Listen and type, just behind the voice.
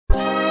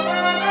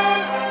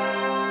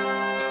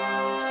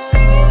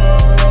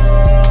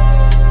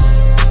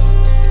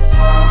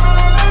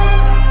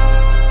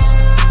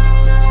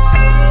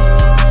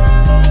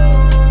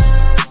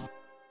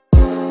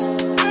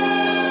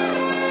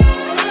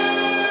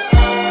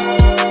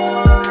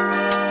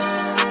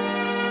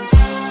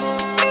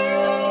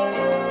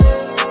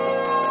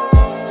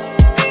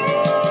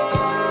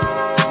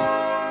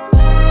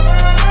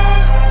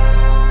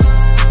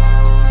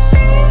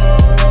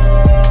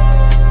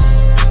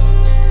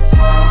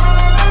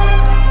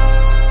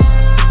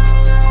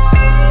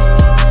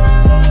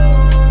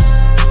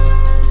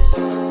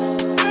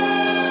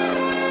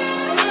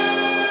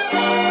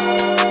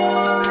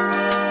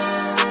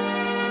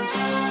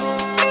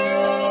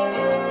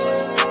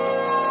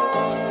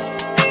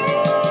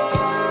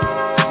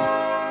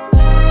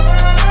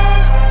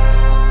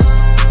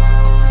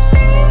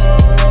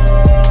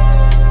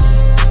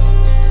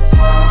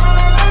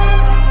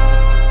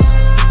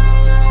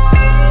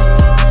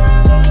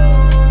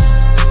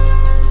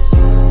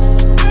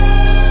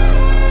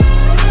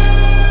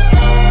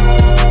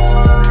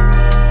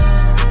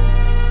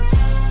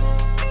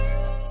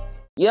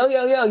Yo,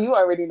 yo, yo, you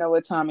already know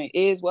what time it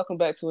is. Welcome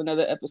back to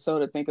another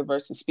episode of Thinker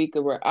versus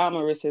Speaker, where I'm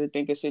Marissa the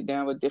Thinker, sit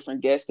down with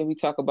different guests and we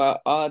talk about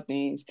all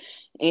things,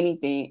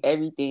 anything,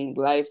 everything,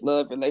 life,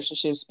 love,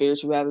 relationships,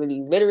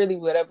 spirituality, literally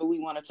whatever we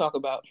want to talk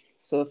about.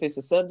 So if it's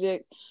a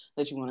subject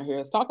that you want to hear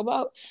us talk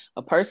about,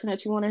 a person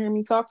that you want to hear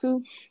me talk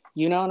to,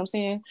 you know what I'm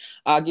saying?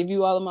 I'll give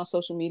you all of my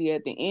social media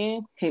at the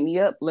end. Hit me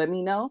up, let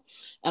me know.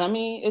 And I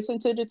mean, it's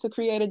intended to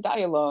create a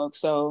dialogue.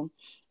 So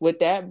with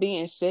that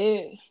being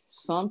said,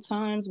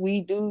 sometimes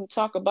we do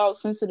talk about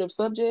sensitive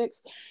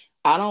subjects.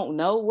 I don't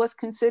know what's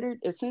considered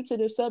a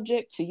sensitive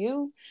subject to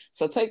you.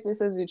 So take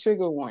this as a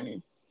trigger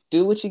warning.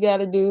 Do what you got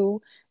to do.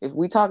 If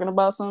we talking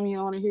about something you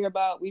want to hear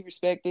about, we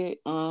respect it.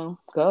 Go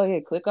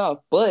ahead, click off.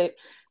 But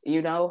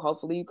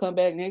hopefully you come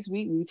back next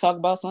week. We talk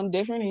about something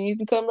different, and you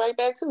can come right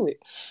back to it.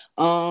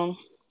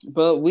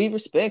 But we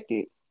respect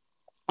it.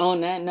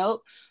 On that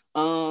note,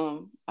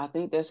 I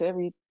think that's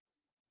everything.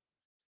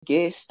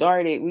 Get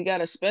started. We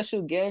got a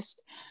special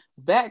guest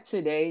back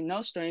today.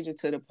 No stranger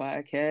to the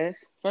podcast.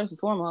 First and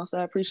foremost,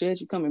 I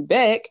appreciate you coming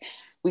back.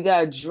 We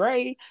got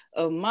Dre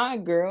of My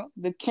Girl,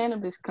 the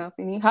cannabis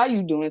company. How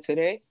you doing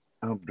today?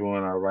 I'm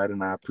doing all right,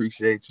 and I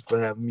appreciate you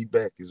for having me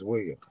back as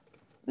well.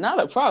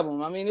 Not a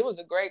problem. I mean, it was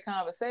a great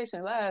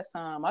conversation last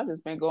time. I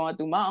just been going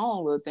through my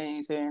own little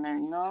things here and there.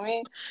 You know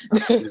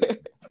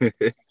what I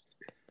mean?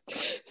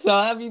 So,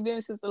 how have you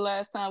been since the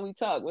last time we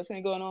talked? What's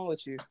been going on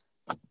with you?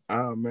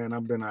 Oh man,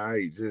 I've been all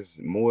right.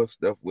 Just more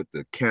stuff with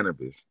the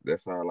cannabis.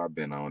 That's all I've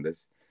been on.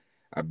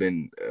 I've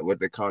been what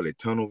they call it,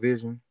 tunnel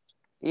vision.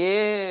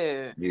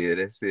 Yeah. Yeah,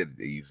 that's it.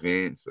 The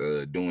events,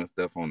 doing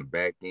stuff on the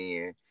back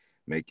end,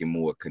 making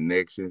more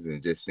connections,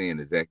 and just seeing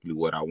exactly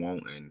what I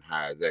want and how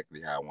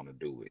I want to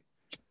do it.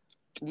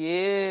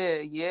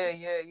 Yeah.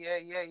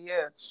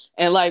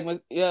 And like,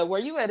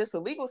 where you at? It's a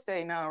legal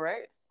state now,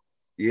 right?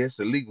 Yeah, it's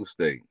a legal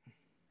state.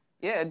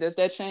 Yeah. Does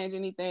that change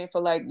anything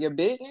for like your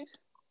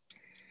business?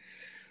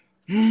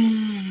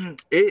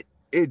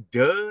 It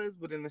does,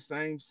 but in the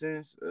same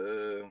sense,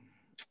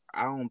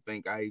 I don't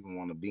think I even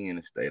want to be in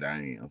the state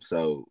I am.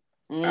 So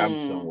I'm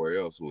Mm, somewhere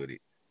else with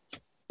it.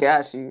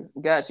 got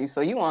you.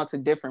 So you on to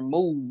different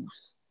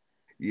moves.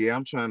 Yeah,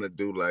 I'm trying to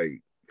do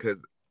like, cause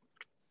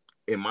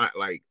in my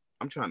like,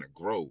 I'm trying to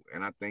grow,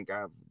 and I think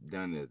I've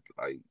done it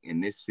like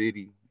in this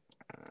city.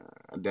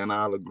 I've done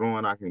all the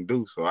growing I can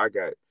do, so I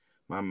got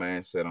my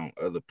mindset on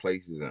other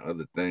places and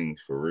other things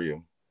for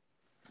real.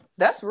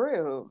 That's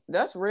real.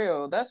 That's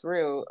real. That's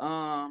real.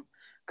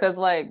 Cause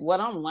like what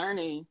I'm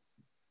learning,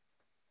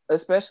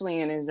 especially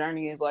in this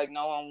journey, is like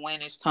knowing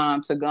when it's time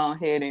to go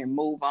ahead and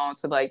move on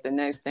to like the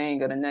next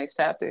thing or the next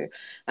chapter.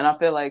 And I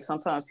feel like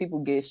sometimes people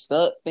get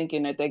stuck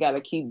thinking that they got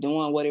to keep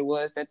doing what it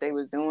was that they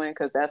was doing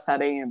because that's how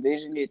they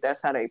envisioned it,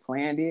 that's how they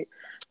planned it.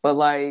 But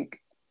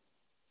like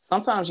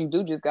sometimes you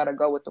do just got to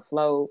go with the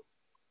flow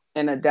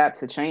and adapt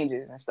to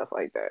changes and stuff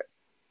like that.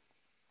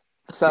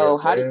 Yeah, So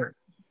how do man.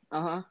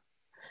 uh-huh.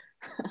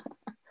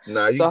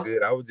 Nah, you So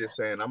good. I was just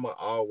saying I'm gonna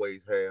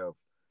always have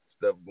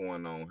stuff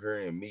going on here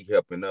and me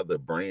helping other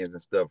brands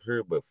and stuff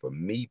here. But for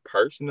me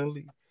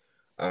personally,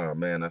 oh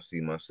man, I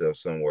see myself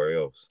somewhere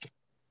else.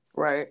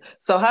 right.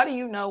 So how do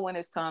you know when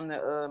it's time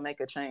to make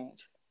a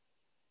change?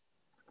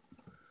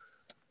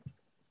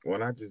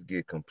 When I just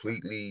get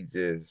completely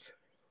just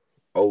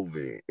over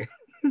it.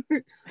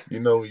 You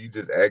know, when you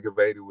just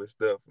aggravated with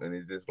stuff and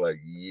it's just like,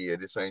 yeah,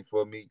 this ain't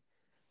for me.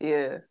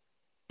 Yeah.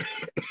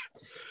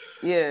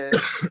 Yeah.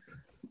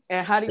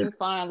 And how do you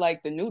find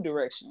like the new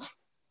direction?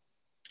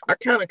 I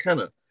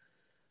kind of,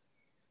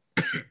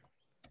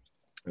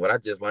 what I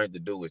just learned to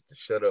do is to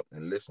shut up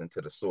and listen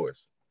to the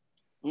source.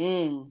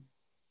 Mm.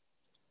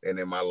 And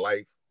in my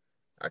life,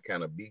 I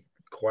kind of be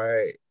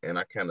quiet and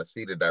I kind of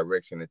see the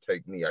direction it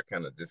take me. I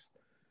kind of just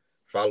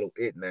follow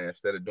it now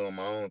instead of doing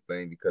my own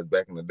thing because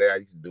back in the day I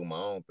used to do my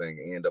own thing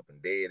and end up in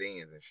dead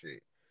ends and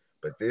shit.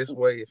 But this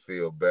way it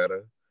feel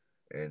better.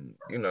 And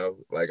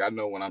like I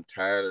know when I'm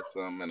tired of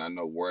something and I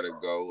know where to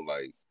go.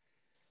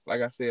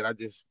 Like I said, I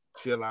just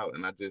chill out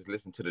and I just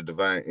listen to the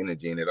divine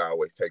energy and it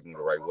always take me the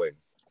right way.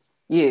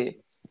 Yeah.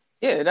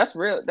 Yeah, that's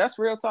real. That's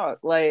real talk.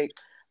 Like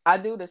I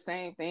do the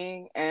same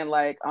thing and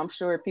like I'm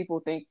sure people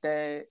think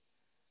that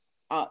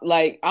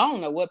like I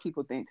don't know what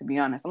people think to be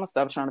honest. I'm going to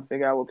stop trying to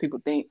figure out what people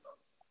think.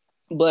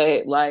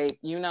 But like,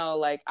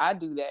 like I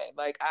do that.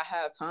 Like I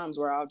have times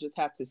where I'll just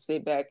have to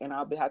sit back and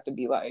have to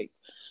be like,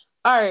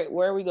 all right,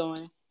 where are we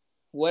going?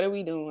 What are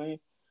we doing?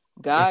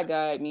 God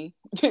guide me.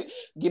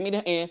 Give me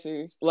the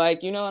answers.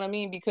 Like, you know what I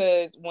mean?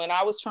 Because when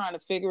I was trying to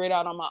figure it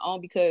out on my own,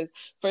 because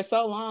for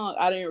so long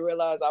I didn't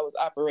realize I was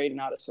operating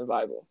out of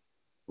survival.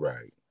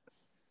 Right.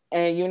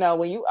 And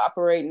when you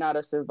operating out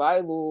of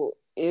survival,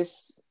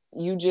 it's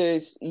you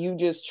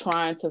just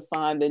trying to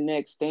find the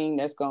next thing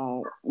that's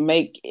gonna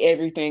make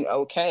everything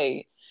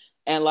okay.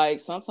 And like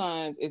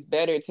sometimes it's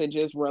better to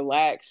just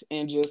relax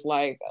and just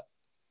like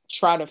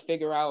try to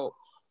figure out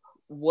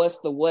what's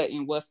the what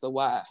and what's the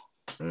why.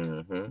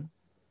 Mm-hmm.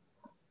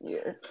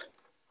 Yeah.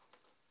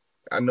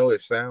 I know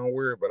it sound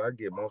weird, but I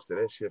get most of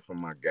that shit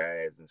from my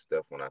guides and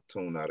stuff. When I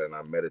tune out and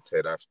I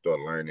meditate, I start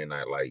learning.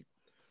 I like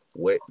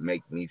what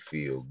make me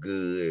feel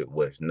good,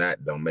 what's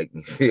not don't make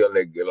me feel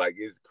that good. Like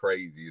it's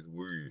crazy, it's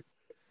weird.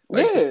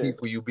 Like the Yeah.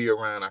 people you be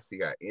around, I see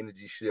how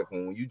energy shift.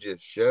 When you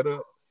just shut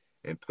up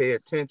and pay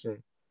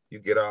attention, you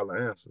get all the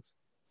answers.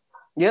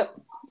 Yep.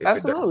 If it don't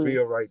Absolutely.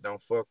 feel right,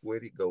 don't fuck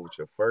with it. Go with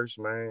your first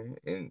mind,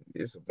 and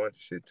it's a bunch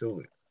of shit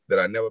to it that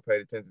I never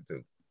paid attention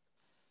to.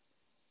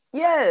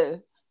 Yeah.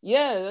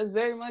 Yeah, that's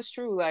very much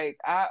true. Like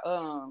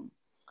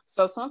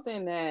so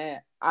something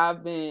that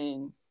I've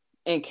been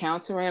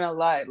encountering a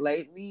lot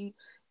lately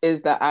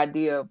is the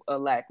idea of a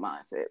lack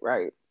mindset,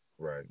 right?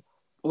 Right,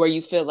 Where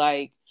you feel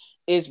like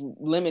it's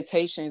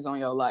limitations on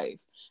your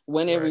life.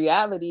 When in right.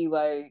 reality,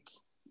 like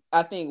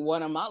I think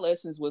one of my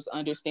lessons was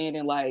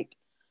understanding like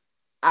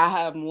I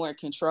have more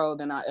control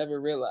than I ever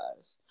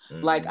realized.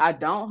 Like Mm-hmm. I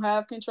don't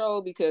have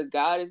control because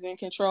God is in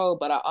control,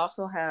 but I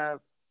also have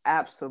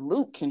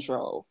absolute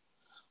control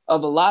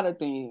of a lot of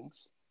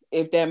things,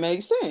 if that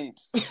makes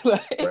sense.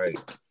 Right, Like,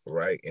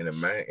 right. In the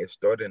mind, it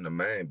started in the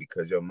mind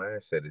because your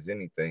mindset is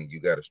anything. You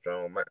got a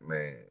strong mind,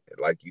 man.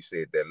 Like you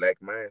said, that lack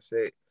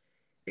mindset,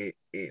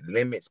 it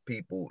limits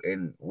people,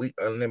 and we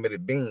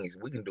unlimited beings.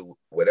 We can do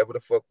whatever the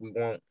fuck we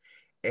want,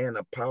 and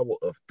the power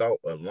of thought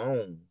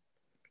alone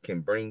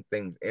can bring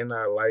things in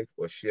our life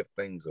or shift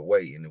things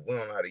away. And if we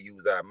don't know how to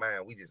use our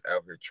mind, we just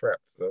out here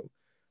trapped. So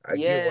I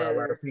get why a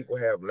lot yeah, of people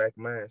have lack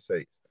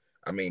mindsets.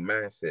 I mean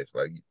mindsets.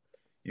 Like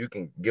you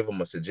can give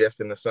them a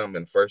suggestion or something,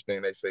 and the first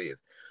thing they say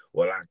is,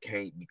 "Well, I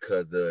can't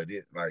because of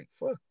this." Like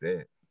fuck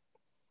that.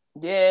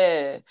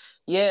 yeah,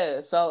 yeah.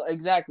 So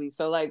exactly.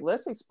 So like,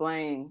 let's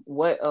explain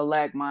what a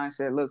lack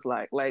mindset looks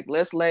like. Like,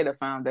 let's lay the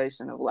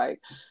foundation of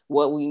like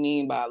what we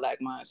mean by a lack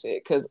mindset.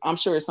 Because I'm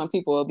sure some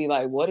people will be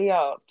like, "What are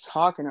y'all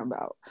talking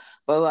about?"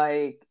 But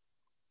like,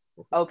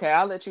 okay,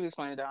 I'll let you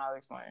explain it. Then I'll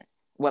explain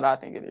what I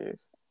think it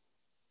is.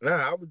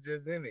 Nah, I was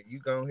just in it. You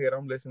go ahead.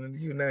 I'm listening to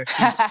you now. All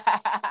Shoot.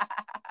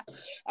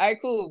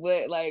 right, cool.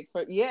 But like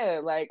for yeah,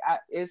 like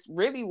it's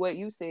really what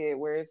you said,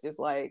 where it's just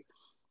like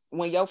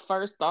when your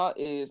first thought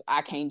is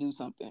I can't do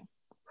something,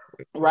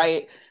 Right.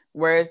 right?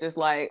 Where it's just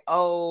like,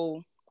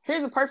 oh,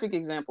 here's a perfect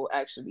example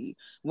actually.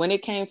 When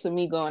it came to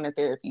me going to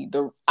therapy,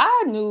 the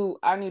I knew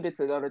I needed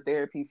to go to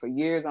therapy for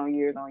years on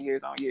years on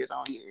years on years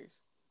on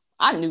years.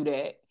 I knew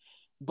that.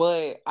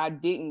 But I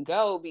didn't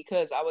go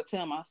because I would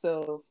tell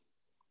myself,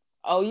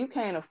 oh, you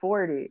can't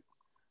afford it.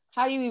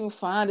 How you even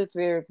find a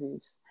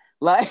therapist?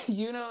 Like,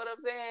 you know what I'm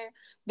saying?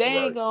 They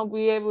ain't Right. gonna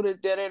be able to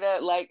da da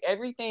da. Like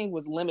everything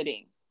was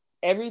limiting.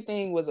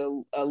 Everything was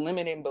a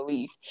limiting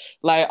belief.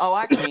 Like, oh,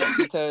 I can't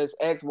because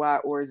X, Y,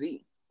 or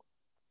Z.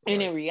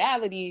 And Right. in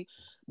reality,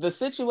 the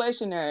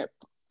situation that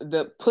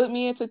put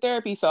me into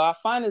therapy, so I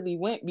finally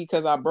went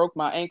because I broke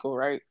my ankle,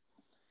 right?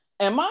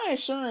 And my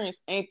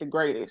insurance ain't the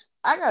greatest.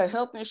 I got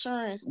health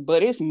insurance,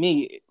 but it's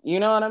mid. You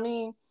know what I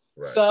mean?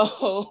 Right.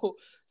 So,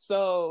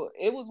 so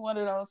it was one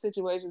of those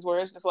situations where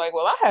it's just like,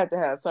 well, I had to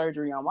have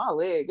surgery on my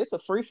leg. It's a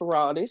free for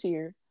all this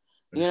year.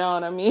 You know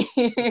what I mean?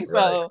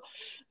 Right.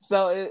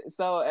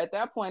 So at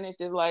that point, it's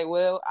just like,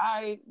 well,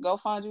 I go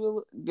find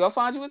you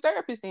a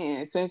therapist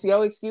then. Since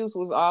your excuse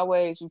was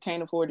always you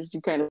can't afford it,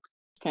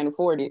 can't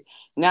afford it.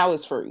 Now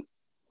it's free.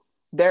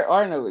 There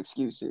are no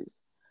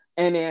excuses.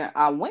 And then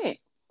I went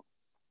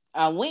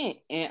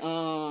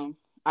and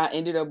I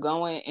ended up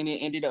going and it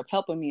ended up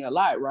helping me a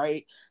lot,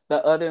 right?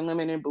 The other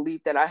limiting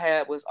belief that I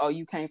had was, oh,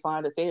 you can't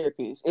find a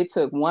therapist. It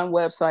took one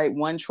website,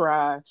 one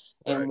try,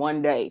 and Right.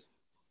 one day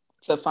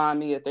to find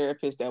me a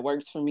therapist that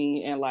works for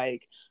me and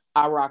like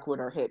I rock with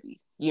her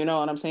heavy. You know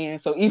what I'm saying?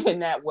 So even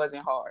that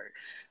wasn't hard.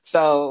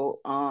 So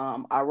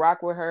I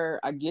rock with her.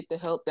 I get the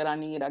help that I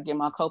need. I get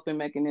my coping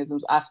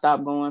mechanisms. I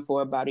stopped going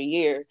for about a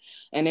year.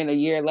 And then a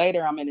year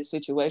later, I'm in a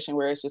situation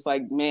where it's just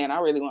like, man, I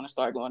really want to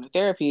start going to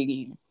therapy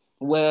again.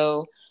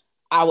 Well,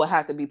 I would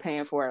have to be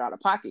paying for it out of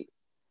pocket.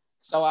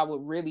 So I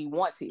would really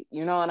want it.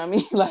 You know what I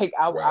mean? Like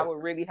I Right.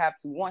 would really have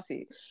to want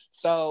it.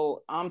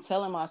 So I'm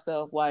telling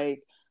myself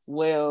like,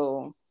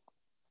 well,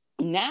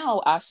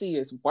 now I see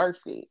it's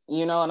worth it.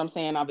 You know what I'm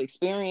saying? I've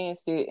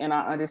experienced it and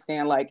I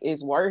understand like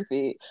it's worth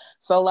it.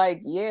 So like,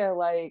 yeah,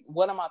 like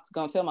what am I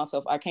gonna tell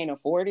myself? I can't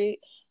afford it.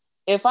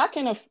 If I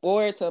can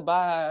afford to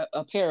buy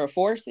a pair of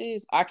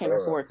forces, I can Uh,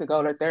 afford to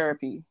go to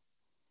therapy.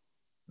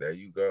 there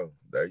you go.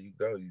 There you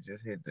go. You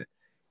just hit the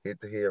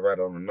head right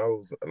on the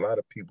nose. A lot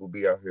of people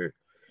be out here.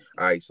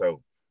 All right,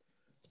 so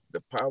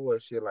the power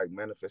of shit like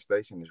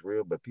manifestation is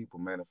real, but people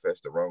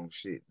manifest the wrong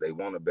shit. They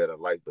want a better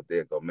life, but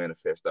they'll go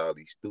manifest all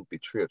these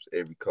stupid trips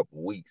every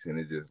couple weeks, and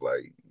it's just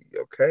like,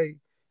 okay,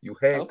 you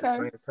had the Okay.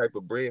 same type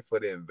of bread for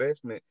the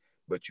investment,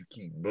 but you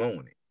keep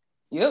blowing it.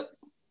 Yep.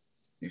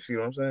 You see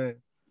what I'm saying?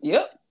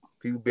 Yep.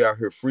 People be out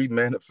here free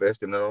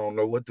manifesting and I don't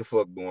know what the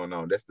fuck going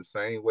on. That's the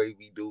same way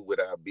we do with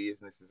our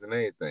businesses and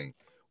everything.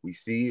 We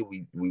see it,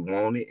 we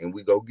want it, and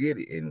we go get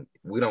it. And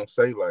we don't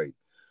say like,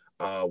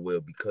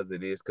 well, because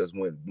it is, because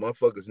when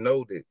motherfuckers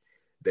know that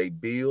they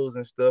bills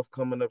and stuff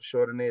coming up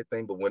short and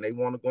everything, but when they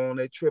want to go on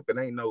that trip and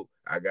they know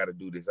I gotta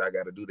do this, I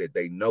gotta do that,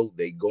 they know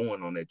they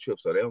going on that trip.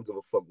 So they don't give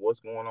a fuck what's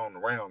going on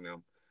around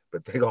them,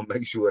 but they gonna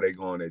make sure they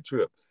go on that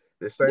trip.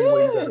 The same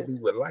way you gotta Yeah. be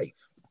with life.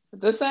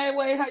 The same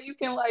way how you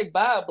can like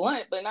buy a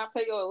blunt but not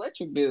pay your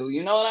electric bill.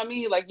 You know what I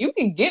mean? Like you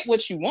can get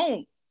what you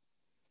want.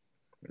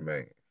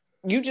 Man.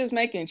 You just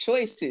making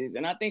choices.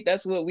 And I think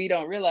that's what we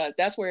don't realize.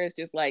 That's where it's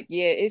just like,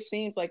 yeah, it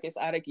seems like it's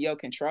out of your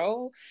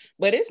control,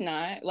 but it's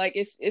not. Like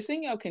it's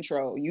in your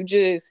control.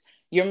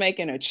 You're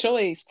making a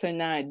choice to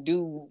not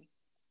do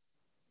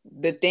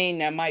the thing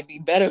that might be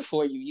better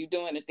for you. You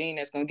doing the thing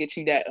that's gonna get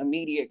you that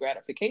immediate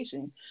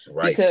gratification.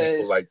 Right. People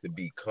Because like to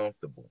be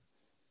comfortable.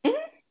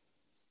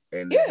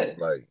 And it's yeah. just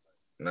like,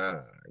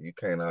 nah, you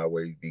can't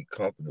always be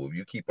comfortable. If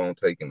you keep on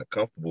taking the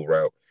comfortable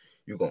route,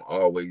 you're gonna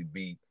always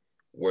be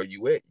where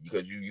you at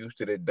because you used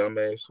to that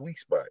dumbass sweet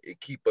spot. It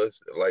keep us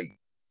like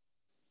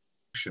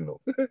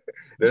emotional.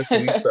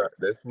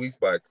 That sweet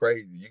spot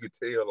crazy. You could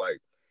tell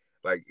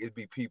like it'd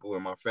be people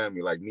in my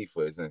family like me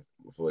for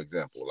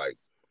example, like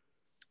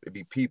it'd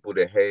be people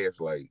that has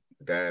like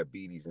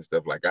diabetes and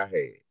stuff like I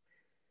had,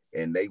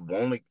 and they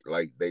wanted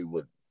like they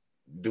would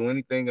do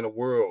anything in the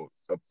world,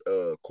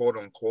 quote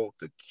unquote,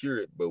 to cure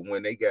it. But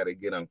when they got to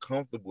get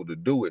uncomfortable to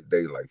do it,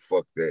 they like,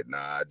 fuck that. Nah,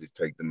 I just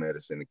take the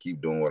medicine and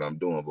keep doing what I'm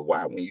doing. But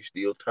why? When you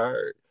still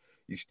tired,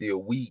 you still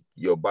weak,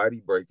 your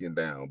body breaking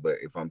down. But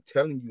if I'm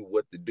telling you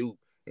what to do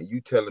and you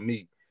telling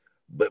me,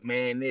 but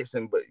man, this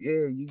and but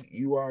yeah,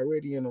 you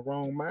already in the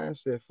wrong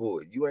mindset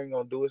for it. You ain't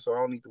gonna do it, so I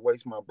don't need to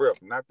waste my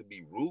breath. Not to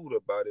be rude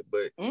about it,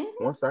 but Mhm.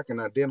 once I can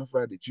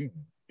identify that you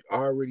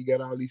already got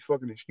all these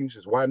fucking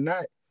excuses, why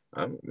not?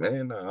 I'm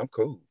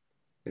cool.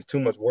 It's too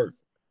much work.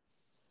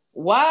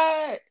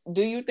 Why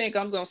do you think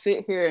I'm gonna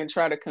sit here and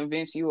try to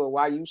convince you of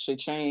why you should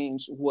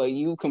change what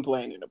you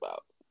complaining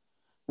about?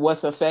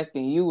 What's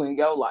affecting you in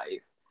your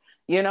life?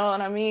 You know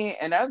what I mean?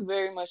 And that's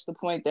very much the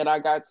point that I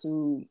got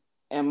to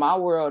in my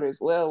world as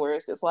well, where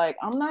it's just like,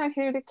 I'm not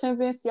here to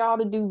convince y'all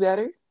to do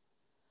better.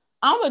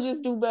 I'm gonna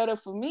just do better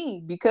for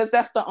me because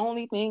that's the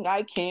only thing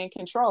I can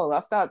control. I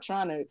stopped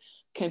trying to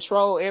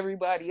control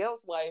everybody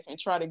else's life and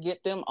try to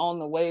get them on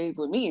the wave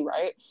with me,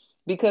 right?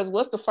 Because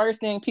what's the first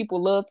thing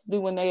people love to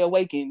do when they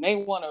awaken? They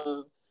want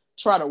to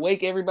try to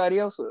wake everybody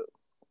else up.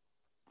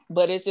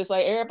 But it's just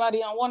like everybody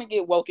don't want to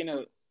get woken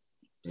up.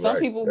 Some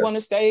Right. people want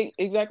to stay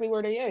exactly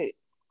where they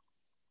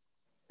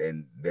at.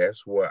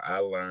 That's where I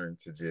learned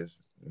to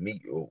just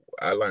meet.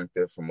 I learned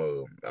that from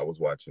I was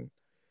watching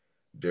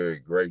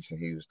Derek Grace and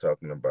he was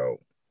talking about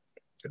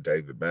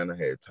David Banner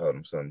had taught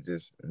him something.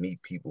 Just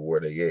meet people where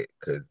they at,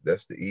 because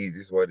that's the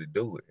easiest way to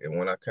do it. And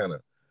when I kind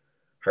of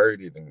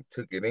heard it and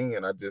took it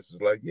in, I just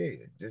was like, yeah,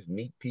 just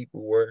meet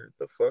people where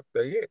the fuck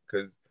they at,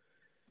 because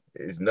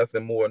it's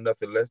nothing more,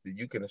 nothing less that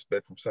you can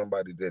expect from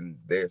somebody than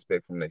they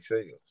expect from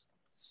themselves.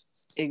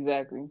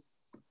 Exactly.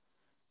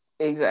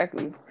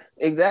 Exactly.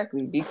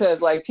 Exactly.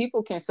 Because like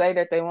people can say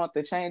that they want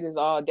the changes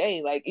all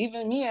day. Like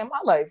even me in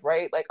my life,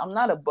 right? Like I'm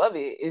not above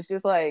it. It's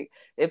just like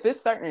if it's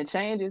certain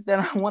changes that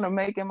I want to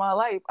make in my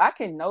life, I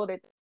can know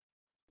that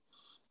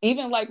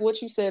even like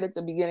what you said at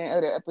the beginning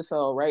of the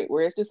episode, right?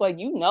 Where it's just like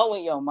you know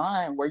in your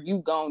mind where you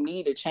gonna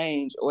need a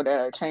change or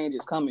that a change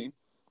is coming.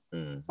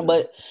 Mm-hmm.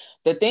 But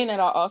the thing that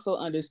I also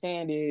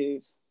understand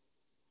is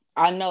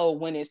I know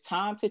when it's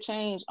time to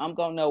change, I'm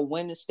gonna know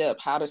when to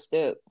step, how to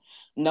step,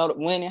 know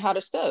when and how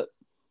to step.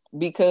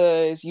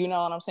 Because you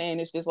know what I'm saying?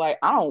 It's just like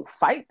I don't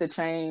fight the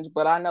change,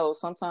 but I know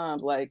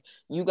sometimes like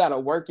you gotta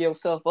work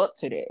yourself up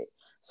to that.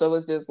 So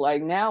it's just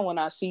like now when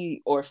I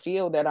see or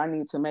feel that I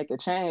need to make a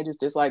change, it's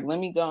just like let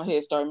me go ahead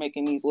and start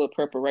making these little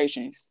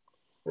preparations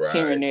here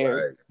Right, and there.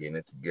 right. Getting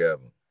it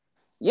together.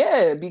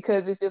 Yeah,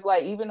 because it's just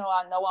like even though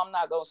I know I'm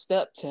not gonna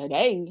step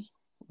today,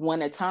 when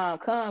the time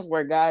comes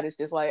where God is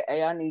just like,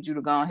 hey, I need you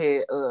to go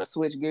ahead,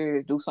 switch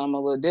gears, do something a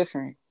little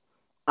different.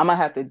 I'm gonna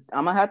have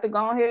to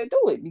go ahead and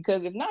do it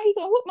because if not, he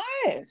gonna whoop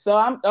my ass. So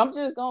I'm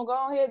just gonna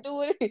go ahead and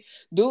do it,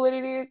 do what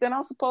it is that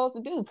I'm supposed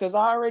to do because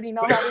I already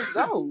know how this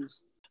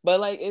goes. But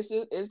like it's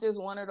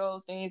just one of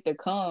those things that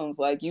comes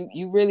like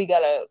you really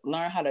gotta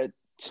learn how to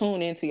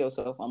tune into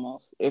yourself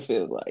almost. It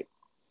feels like.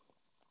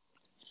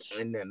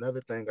 And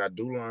another thing I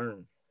do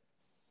learn,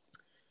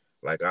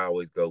 like I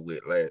always go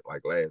with last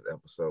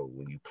episode,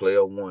 when you play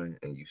a one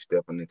and you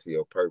stepping into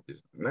your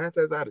purpose, 9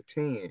 times out of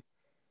 10,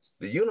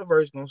 the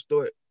universe gonna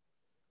start,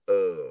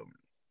 um,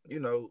 you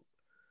know,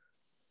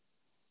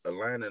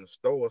 aligning the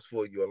stars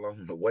for you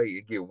along the way.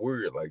 It get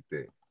weird like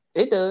that.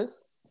 It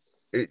does.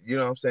 You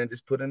know what I'm saying?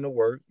 Just put in the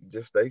work,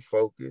 just stay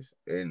focused,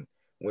 and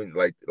when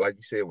like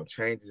you said, when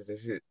changes and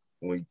shit,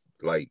 when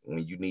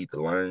you need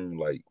to learn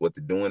like what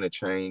to do in a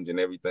change and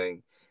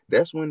everything,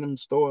 that's when them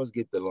stars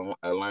get the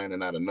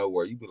aligning out of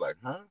nowhere. You be like,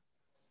 huh?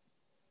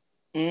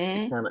 it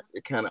Mm-hmm. kind of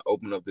it kind of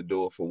opened up the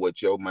door for what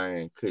your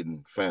mind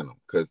couldn't fathom.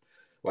 Because,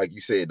 like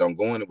you said, don't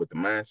go in it with the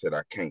mindset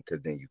I can't,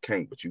 because then you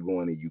can't. But you go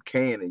in it, you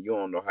can, and you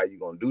don't know how you're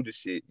gonna do the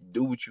shit.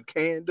 Do what you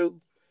can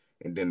do,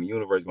 and then the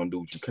universe gonna do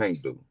what you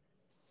can't do.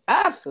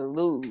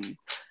 Absolutely.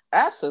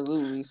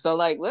 Absolutely. So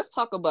like let's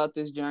talk about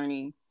this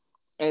journey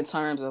in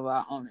terms of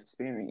our own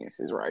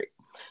experiences, right?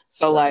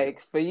 So Right. like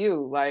for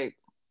you, like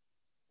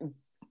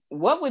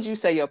what would you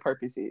say your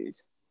purpose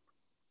is?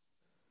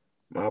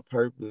 My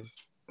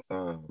purpose,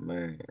 oh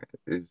man,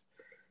 is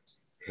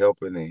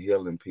helping and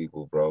healing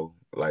people, bro.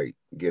 Like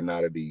getting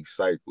out of these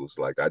cycles.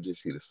 Like I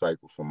just see the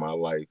cycle from my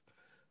life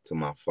to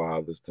my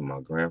father's, to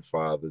my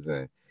grandfather's,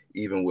 and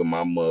even with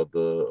my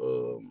mother,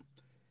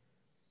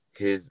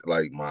 his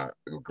like my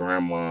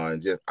grandma,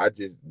 and just I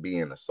just be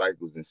in the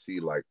cycles and see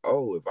like,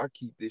 oh, if I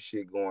keep this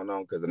shit going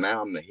on, because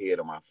now I'm the head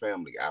of my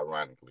family,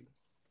 ironically.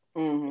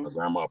 Mm-hmm. My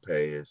grandma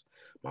passed,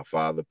 my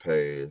father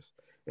passed,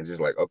 and just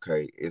like,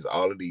 okay, it's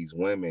all of these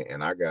women,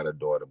 and I got a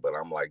daughter, but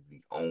I'm like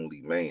the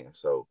only man.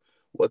 So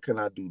what can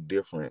I do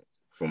different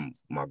from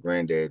my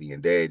granddaddy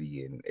and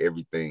daddy and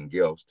everything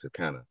else to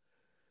kind of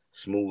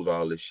smooth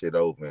all this shit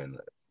over and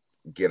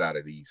get out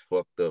of these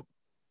fucked up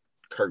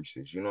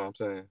curses? You know what I'm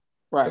saying?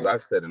 Because Right. I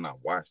said and I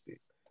watched it,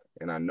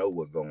 and I know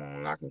what's going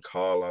on. I can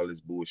call all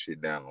this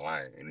bullshit down the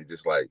line, and it's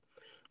just like,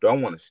 do I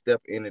want to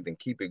step in it and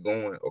keep it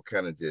going, or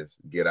kind of just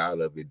get out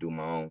of it, do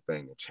my own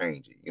thing, and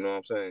change it? You know what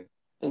I'm saying?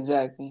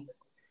 Exactly.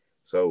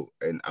 So,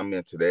 and I'm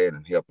into that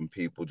and helping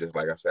people. Just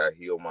like I said, I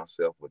heal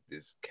myself with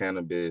this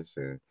cannabis,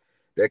 and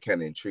that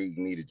kind of intrigued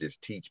me to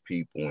just teach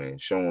people and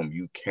show them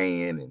you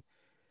can and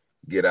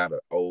get out of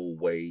old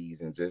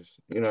ways and just,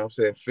 you know what I'm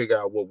saying, figure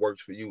out what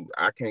works for you.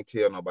 I can't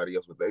tell nobody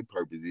else what their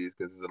purpose is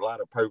because there's a lot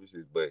of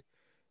purposes, but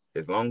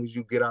as long as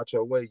you get out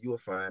your way, you'll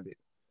find it.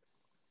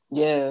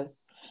 Yeah.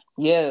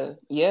 Yeah,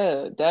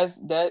 and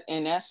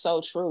that's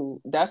so true.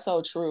 That's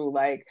so true.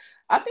 Like,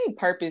 I think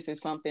purpose is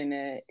something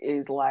that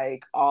is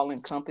like all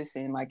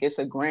encompassing. Like, it's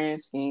a grand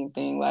scheme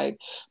thing. Like,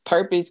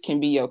 purpose can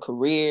be your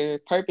career,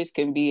 purpose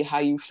can be how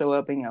you show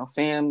up in your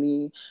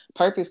family,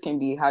 purpose can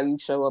be how you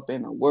show up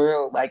in the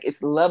world. Like,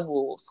 it's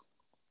levels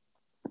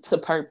to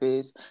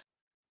purpose.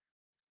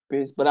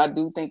 But I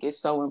do think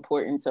it's so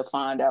important to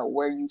find out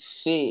where you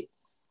fit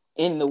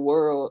in the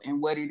world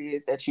and what it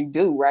is that you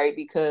do, right?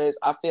 Because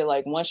I feel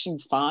like once you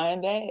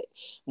find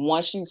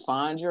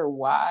your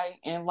why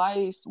in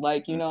life,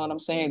 like, you know what I'm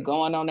saying, Mm-hmm.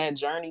 going on that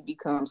journey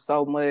becomes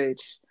so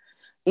much,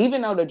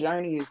 even though the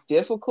journey is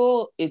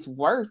difficult, it's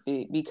worth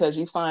it because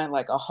you find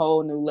like a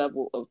whole new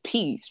level of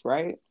peace,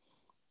 right?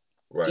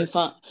 you Right.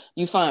 find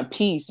you find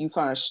peace, you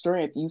find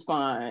strength, you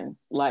find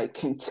like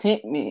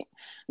contentment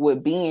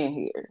with being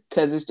here,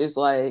 because it's just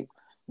like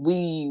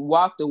we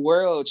walk the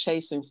world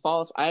chasing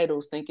false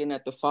idols thinking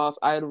that the false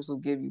idols will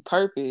give you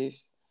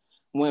purpose,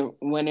 when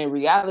in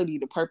reality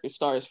the purpose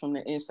starts from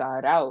the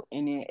inside out,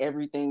 and then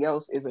everything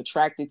else is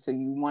attracted to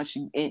you once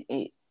you in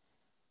it,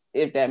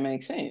 if that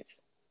makes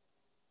sense.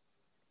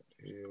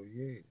 Hell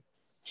yeah.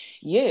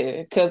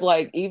 Yeah, because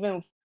like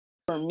even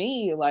for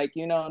me, like,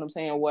 you know what I'm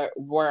saying,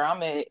 where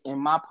I'm at in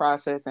my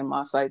process and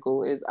my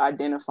cycle is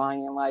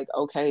identifying like,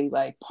 okay,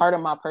 like part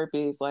of my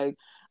purpose, like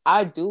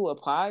I do a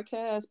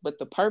podcast, but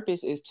the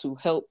purpose is to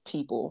help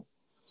people.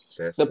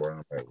 That's The where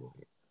I'm at with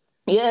it.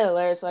 Yeah,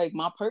 like, it's like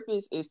my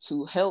purpose is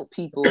to help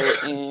people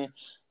and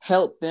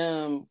help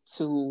them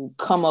to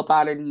come up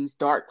out of these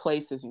dark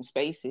places and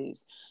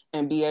spaces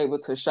and be able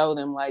to show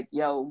them like,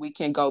 yo, we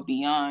can go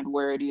beyond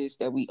where it is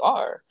that we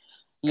are.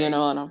 You Hey,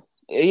 know what I'm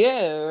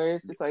Yeah, where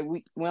it's just like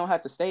we don't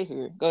have to stay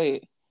here. Go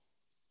ahead.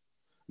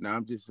 now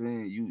I'm just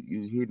saying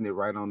you hitting it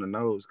right on the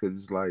nose because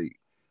it's like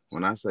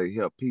when I say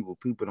help people,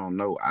 people don't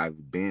know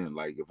I've been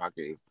like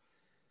if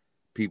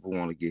people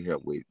want to get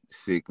help with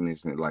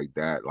sickness and like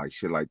that, like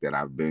shit like that.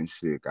 I've been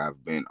sick.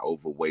 I've been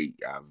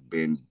overweight. I've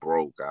been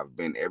broke. I've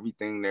been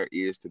everything there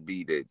is to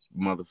be that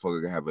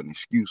motherfucker can have an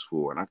excuse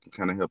for. And I can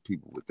kind of help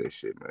people with that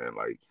shit, man.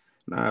 Like,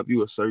 now if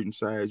you a certain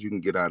size, you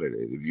can get out of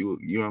that. If you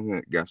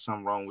don't got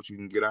something wrong with you,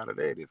 can get out of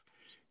that. If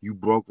you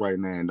broke right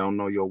now and don't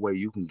know your way,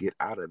 you can get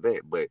out of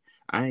that. But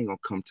I ain't gonna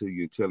come to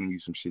you telling you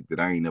some shit that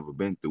I ain't never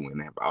been through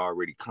and have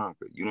already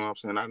conquered. You know what I'm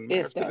saying? I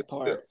It's mastered that it.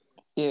 part.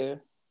 Yeah.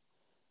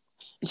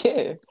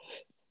 Yeah.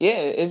 Yeah,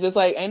 it's just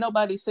like ain't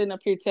nobody sitting up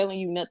here telling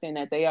you nothing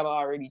that they have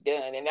already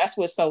done. And that's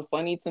what's so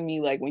funny to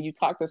me. Like when you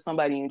talk to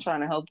somebody and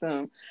trying to help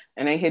them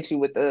and they hit you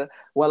with the,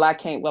 well, I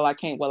can't, well, I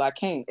can't, well, I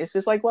can't. It's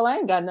just like, well, I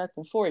ain't got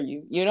nothing for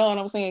you. You know what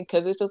I'm saying?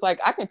 Because it's just like,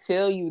 I can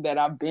tell you that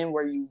I've been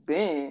where you've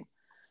been,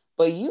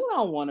 but you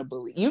don't want to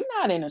believe. You're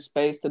not in a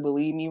space to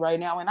believe me right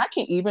now. And I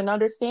can't even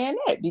understand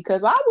that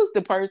because I was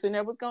the person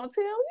that was going to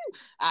tell you,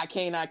 I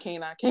can't, I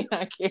can't, I can't,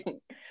 I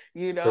can't.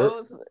 You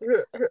know?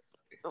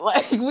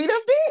 Like we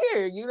done been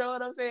here, you know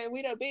what I'm saying?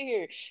 We done been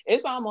here.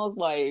 It's almost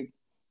like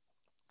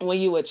when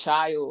you a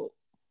child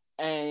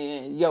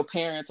and your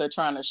parents are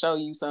trying to show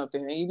you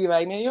something and you be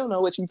like, man, you don't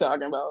know what you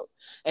talking about.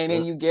 And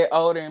then you get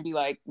older and be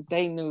like,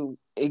 they knew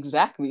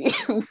exactly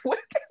what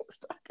they was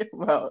talking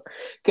about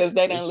because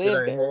they This done shit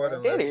lived ain't there hard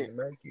and did unless you it.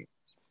 make it.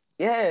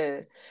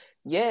 Yeah.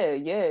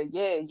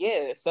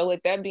 Yeah. So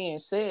with that being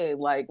said,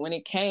 like when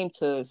it came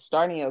to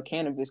starting your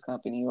cannabis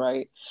company,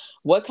 right?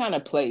 What kind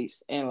of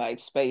place and like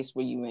space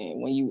were you in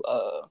when you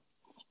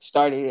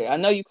started it? I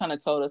know you kind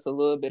of told us a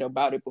little bit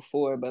about it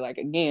before, but like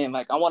again,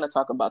 like I want to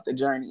talk about the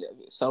journey of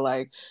it. So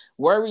like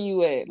where were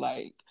you at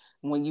like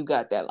when you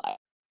got that like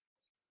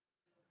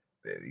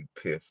That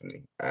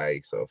epiphany. All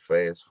right, so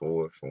fast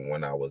forward from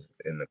when I was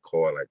in the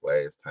car like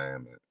last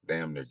time and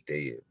damn near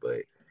dead.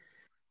 But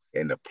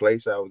in the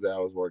place I was at, I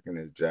was working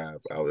this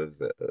job. I was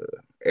at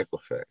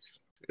Equifax.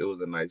 It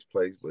was a nice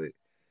place, but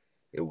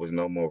it was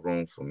no more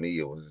room for me.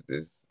 It was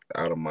just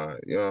out of my,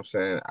 you know what I'm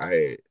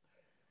saying?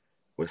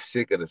 Was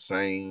sick of the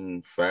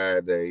same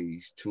 5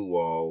 days, two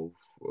off,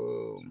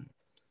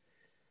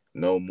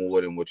 no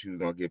more than what you was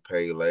gonna get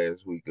paid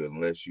last week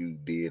unless you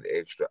did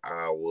extra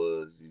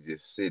hours. You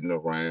just sitting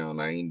around.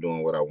 I ain't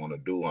doing what I want to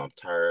do. I'm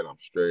tired. I'm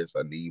stressed.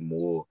 I need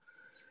more,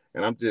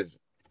 and I'm just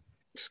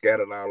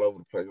scattered all over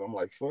the place. I'm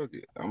like, fuck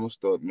it. I'm gonna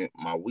start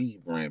my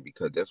weed brand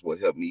because that's what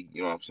helped me,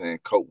 you know what I'm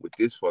saying, cope with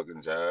this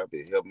fucking job.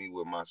 It helped me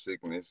with my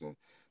sickness, and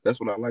that's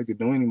what I like to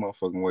do any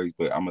motherfucking ways.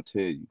 But I'm gonna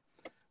tell you,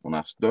 when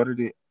I started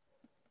it,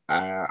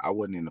 I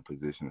wasn't in a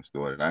position to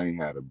start it. I ain't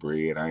had the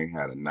bread, I ain't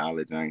had the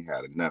knowledge, I ain't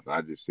had nothing.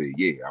 I just said,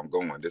 yeah, I'm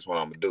going. This is what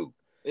I'm gonna do.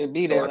 It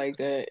be So there like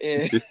that.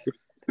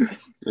 Yeah.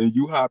 and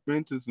you hop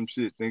into some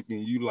shit thinking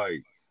you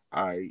like,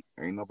 all right,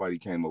 ain't nobody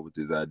came up with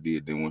this idea.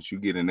 Then once you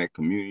get in that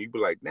community, you be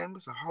like, damn,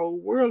 it's a whole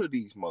world of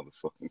these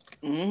motherfuckers.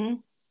 Mm-hmm.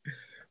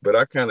 But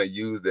I kind of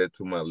used that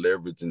to my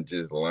leverage and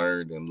just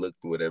learned and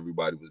looked what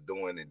everybody was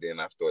doing. And then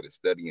I started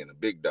studying the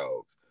big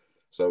dogs.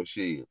 So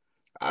shit,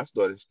 I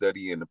started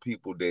studying the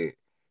people that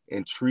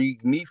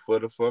intrigued me for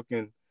the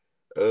fucking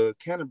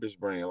cannabis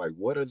brand. Like,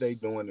 what are they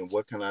doing and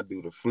what can I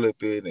do to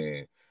flip it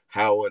and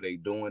how are they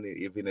doing it?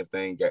 Even if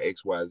they ain't got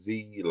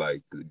XYZ,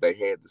 like they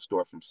had to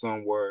start from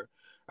somewhere.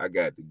 I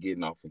got to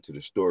getting off into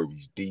the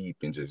stories deep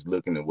and just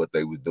looking at what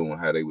they was doing,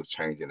 how they was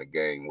changing the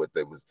game, what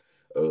they was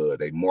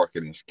they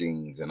marketing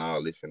schemes and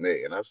all this and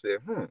that. And I said,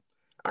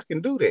 I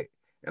can do that.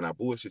 And I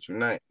bullshit you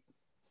not,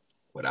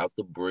 without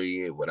the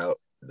bread, without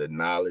the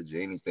knowledge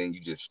or anything,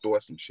 you just store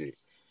some shit.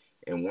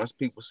 And once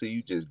people see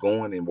you just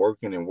going and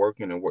working and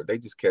working and work, they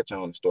just catch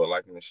on and start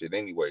liking the shit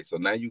anyway. So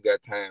now you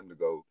got time to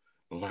go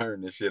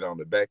learn the shit on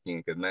the back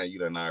end because now you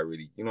done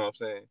already, you know what I'm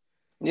saying?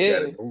 Got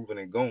Yeah. it moving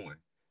and going.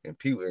 And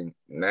people, and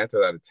 9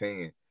 out of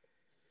 10,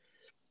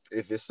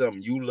 if it's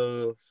something you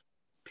love,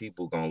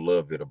 people gonna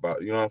love it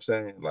about, you know what I'm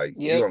saying? Like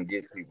you Yep. gonna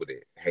get people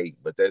that hate,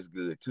 but that's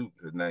good too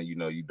because now you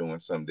know you're doing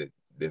something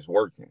that's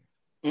working.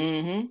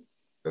 Mm-hmm.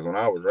 Because when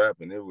I was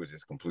rapping, it was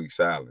just complete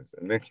silence,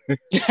 and then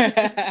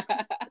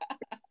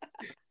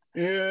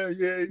yeah,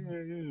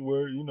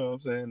 word, you know what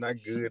I'm saying? Not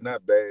good,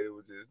 not bad. It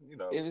was just,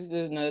 It was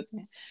just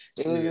nothing.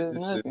 It was yeah, just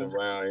just sitting nothing.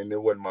 around, and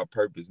it wasn't my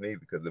purpose neither.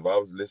 Because if I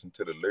was listening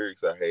to the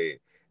lyrics I had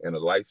and the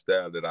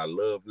lifestyle that I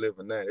love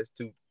living now, it's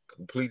two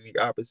completely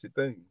opposite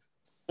things.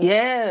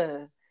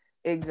 Yeah. So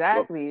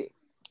Exactly.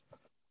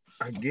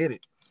 I get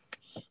it.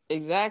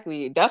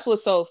 Exactly. That's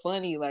what's so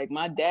funny. Like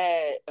my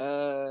dad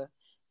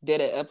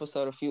did an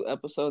episode a few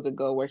episodes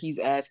ago where he's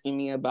asking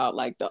me about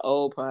like the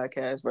old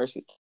podcast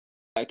versus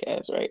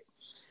podcast, right?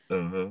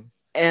 Uh-huh.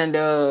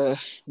 And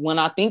when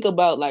I think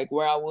about like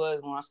where I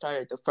was when I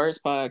started the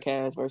first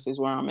podcast versus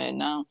where I'm at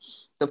now,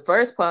 the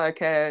first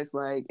podcast,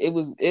 like it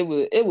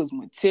was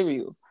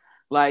material.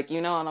 Like,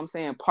 you know what I'm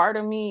saying? Part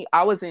of me,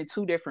 I was in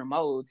two different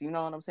modes, you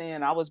know what I'm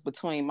saying? I was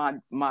between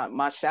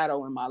my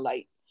shadow and my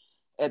light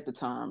at the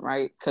time,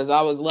 right? Because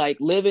I was like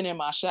living in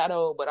my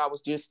shadow, but I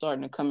was just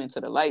starting to come into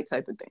the light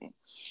type of thing.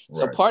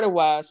 So Right. part of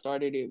why I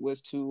started it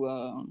was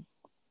to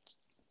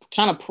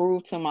kind of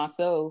prove to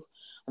myself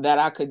that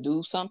I could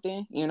do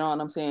something, you know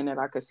what I'm saying? That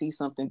I could see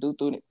something through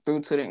to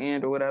the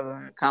end or whatever,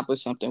 and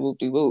accomplish something, whoop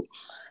de whoop.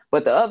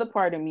 But the other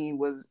part of me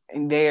was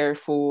there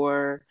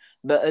for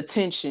the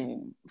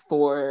attention,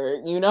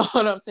 for, you know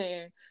what I'm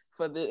saying?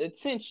 For the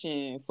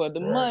attention, for the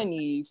Right.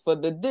 money, for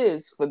the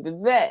this, for the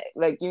that.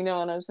 Like, you know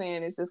what I'm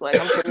saying? It's just like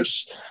I'm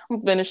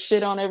finna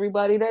shit on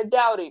everybody that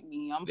doubted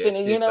me. I'm That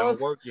finna, you shit know,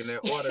 don't work in that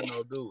order,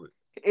 no do it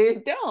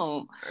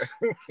don't.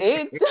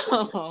 it. It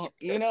don't.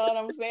 You know what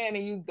I'm saying?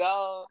 And you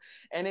go,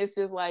 and it's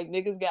just like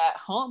niggas got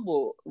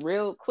humble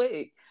real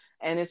quick.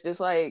 And it's just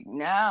like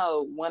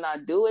now when I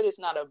do it, it's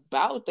not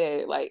about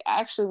that. Like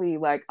actually,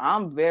 like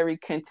I'm very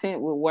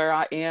content with where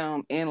I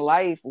am in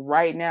life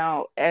right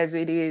now as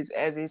it is,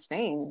 as it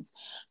stands.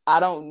 I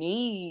don't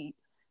need,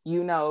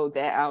 you know,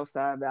 that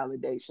outside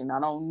validation. I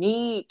don't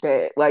need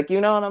that. Like,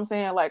 you know what I'm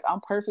saying? Like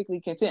I'm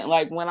perfectly content.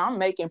 Like when I'm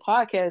making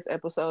podcast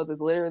episodes,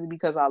 it's literally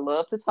because I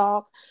love to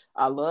talk.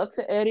 I love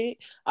to edit.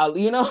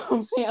 You know what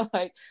I'm saying?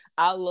 Like,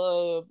 I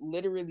love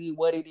literally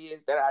what it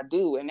is that I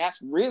do. And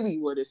that's really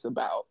what it's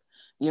about.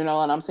 You know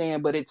what I'm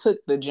saying? But it took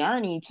the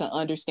journey to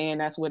understand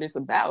that's what it's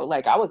about.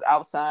 Like, I was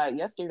outside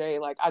yesterday.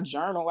 Like, I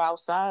journal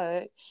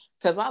outside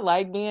because I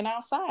like being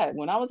outside.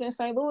 When I was in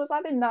St. Louis,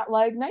 I did not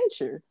like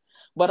nature.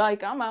 But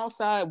like I'm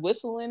outside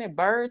whistling at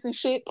birds and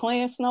shit,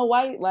 playing Snow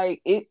White.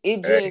 Like it Hey,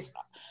 just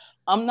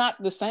I'm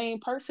not the same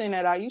person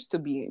that I used to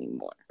be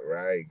anymore.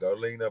 right. Go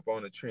lean up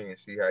on the tree and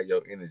see how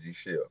your energy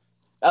shift.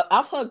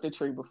 I've hugged a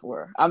tree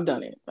before. I've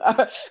done it.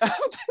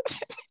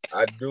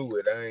 I do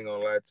it. I ain't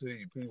gonna lie to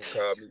you. People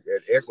call me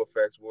at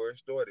Equifax where it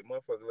started.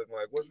 Motherfucker looking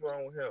like, what's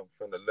wrong with him?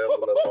 Finna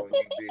level up on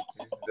you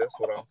bitches. That's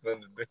what I'm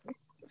finna do.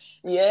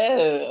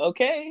 Yeah.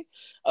 Okay.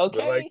 But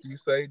like Okay. you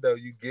say though,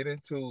 you get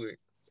into it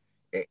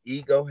and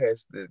ego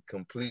has to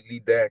completely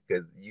die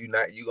because you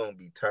gonna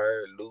be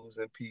tired,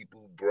 losing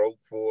people, broke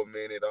for a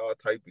minute, all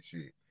type of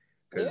shit.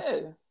 Cause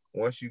Yeah.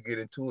 once you get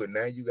into it,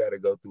 now you gotta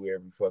go through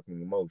every fucking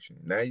emotion.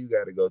 Now you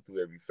gotta go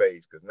through every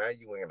phase because now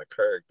you in a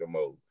character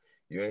mode.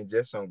 You ain't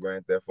just on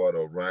Grand Theft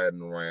Auto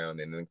riding around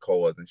and in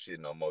cars and shit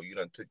no more. You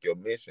done took your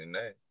mission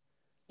now.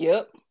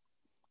 Yep.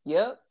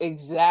 Yep,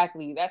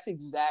 exactly. That's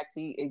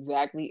exactly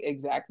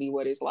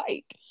what it's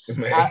like.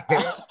 Man.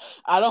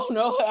 I don't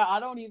know. I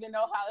don't even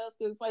know how else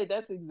to explain it.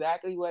 That's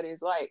exactly what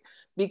it's like.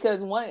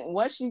 Because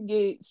once you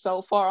get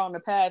so far on the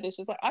path, it's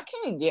just like I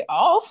can't get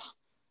off.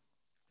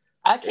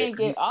 I can't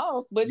get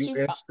off. But You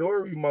in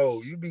story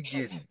mode. You be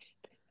getting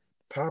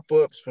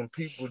pop-ups from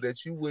people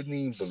that you wouldn't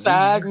even believe.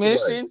 Side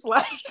missions,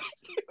 like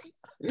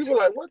You be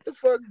like, what the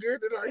fuck gear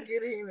did I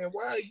get in and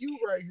why are you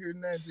right here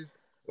now? Just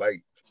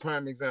like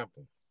prime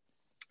example.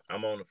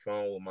 I'm on the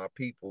phone with my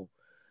people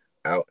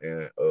out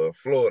in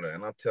Florida,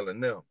 and I'm telling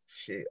them,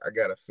 shit, I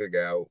gotta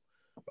figure out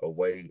a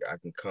way I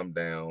can come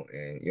down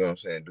and you know what I'm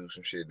saying, do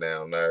some shit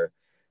down there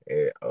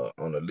and,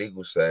 on the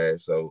legal side.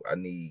 So I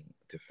need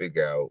to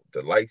figure out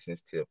the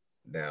license tip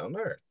down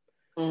there.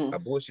 I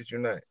bullshit you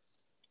not.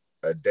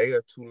 A day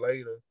or two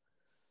later,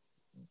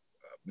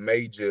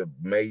 major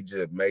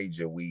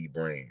weed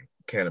brand,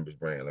 cannabis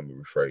brand, let me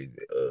rephrase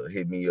it,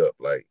 hit me up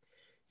like,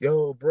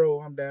 yo,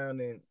 bro, I'm down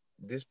in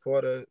this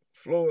part of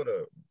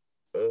Florida.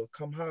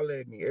 Come holler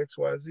at me,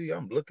 XYZ.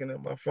 I'm looking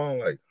at my phone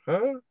like,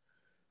 huh?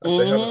 I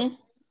say, hold on.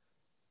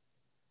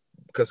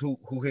 Because who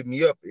hit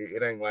me up,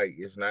 it ain't like,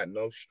 it's not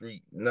no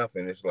street,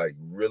 nothing. It's like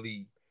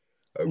really,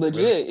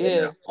 legit,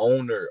 yeah. the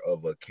owner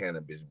of a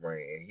cannabis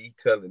brand. And he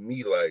telling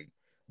me like,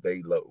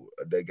 they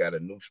got a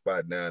new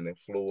spot down in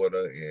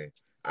Florida and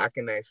I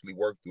can actually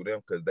work through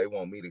them because they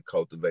want me to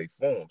cultivate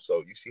for them.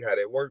 So you see how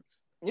that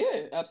works?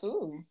 Yeah,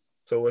 absolutely.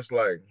 So it's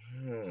like,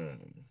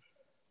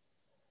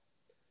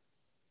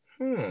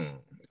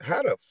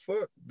 how the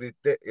fuck did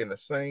that in the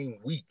same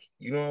week?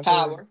 You know what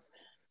I'm saying?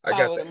 I got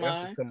Power the to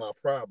answer mind. to my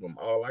problem.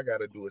 All I got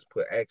to do is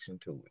put action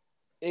to it.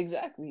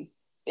 Exactly.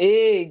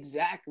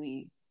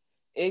 Exactly.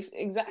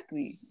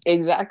 Exactly.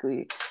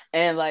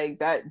 And like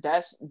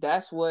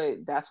that's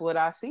what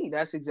I see.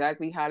 That's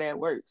exactly how that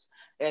works.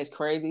 As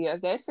crazy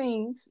as that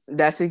seems,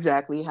 that's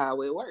exactly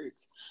how it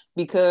works.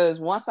 Because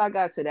once I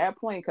got to that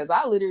point, because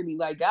I literally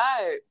like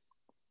God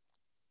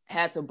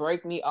had to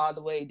break me all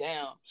the way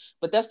down.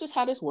 But that's just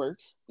how this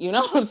works. You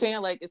know what I'm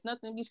saying? Like it's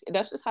nothing to be,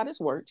 that's just how this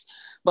works.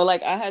 But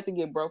like I had to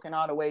get broken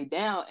all the way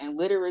down. And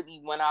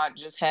literally when I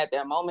just had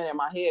that moment in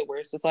my head where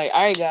it's just like,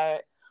 all right, God,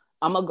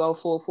 I'm gonna go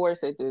full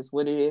force at this.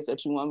 What it is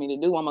that you want me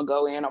to do, I'm gonna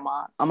go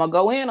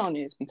in on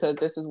this because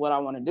this is what I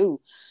want to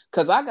do.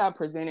 Cause I got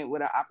presented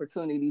with an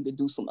opportunity to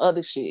do some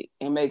other shit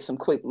and make some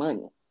quick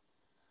money.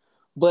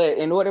 But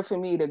in order for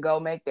me to go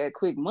make that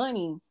quick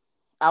money,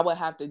 I would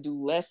have to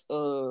do less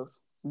of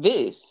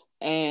this.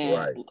 And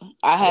Right.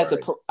 I had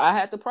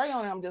to pray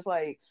on it. I'm just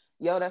like,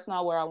 yo, that's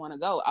not where I want to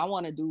go. I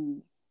want to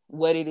do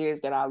what it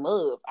is that I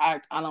love.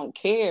 I don't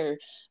care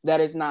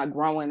that it's not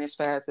growing as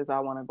fast as I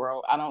want to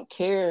grow. I don't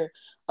care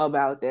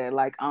about that.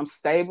 Like I'm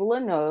stable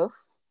enough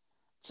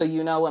to,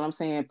 you know what I'm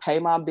saying, pay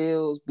my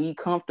bills, be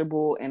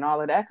comfortable and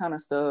all of that kind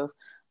of stuff.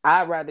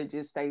 I'd rather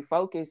just stay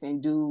focused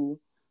and do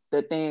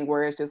the thing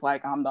where it's just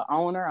like I'm the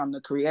owner, I'm the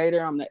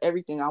creator, I'm the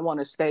everything. I want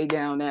to stay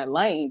down that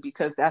lane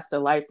because that's the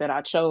life that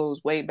I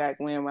chose way back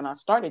when I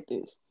started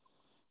this.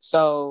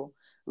 So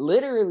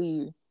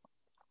literally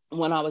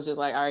when I was just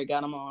like, all right,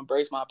 God, I'm gonna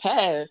embrace my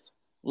path,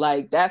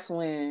 like that's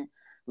when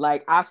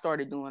like I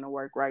started doing the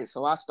work, right?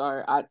 So I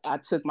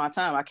took my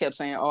time. I kept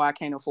saying, oh, I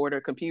can't afford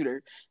a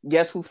computer.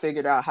 Guess who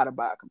figured out how to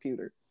buy a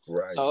computer?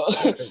 Right. So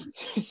Right.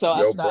 so I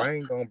Your stopped.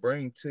 brain gonna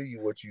bring to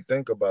you what you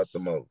think about the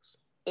most.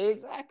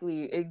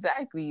 Exactly.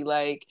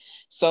 Like,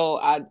 so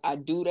I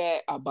do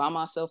that. I buy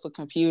myself a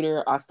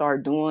computer. I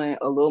start doing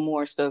a little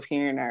more stuff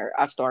here and there.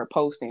 I start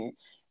posting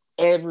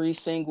every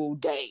single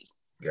day.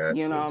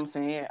 You know what Gotcha. I'm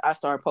saying? I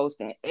start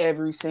posting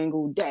every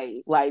single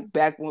day. Like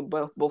back when,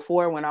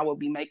 before when I would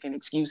be making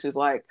excuses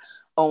like,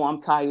 oh, I'm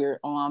tired,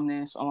 oh, I'm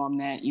this, oh, I'm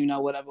that, you know,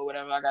 whatever.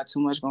 I got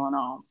too much going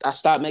on. I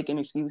stopped making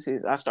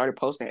excuses. I started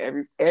posting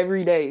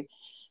every day,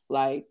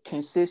 like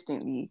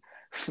consistently,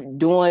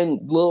 doing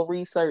little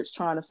research,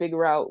 trying to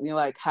figure out, you know,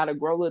 like how to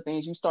grow little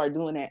things. You start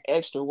doing that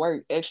extra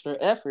work, extra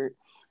effort.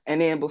 And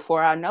then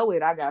before I know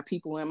it, I got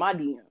people in my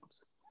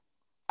DMs.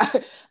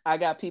 I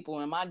got people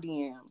in my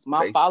DMs. My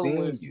They seeing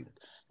followers you.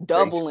 They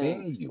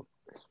doubling. seeing you.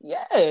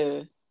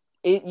 Yeah.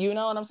 It, you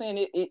know what I'm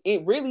saying?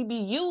 It really be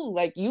you,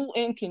 like you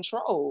in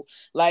control.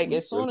 Like We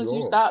as soon as really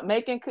you are. stop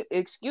making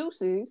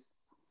excuses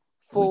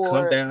We come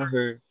for down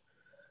here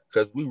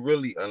because we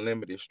really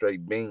unlimited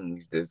straight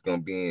beings that's gonna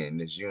be in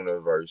this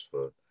universe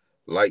for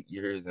light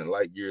years and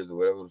light years or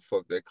whatever the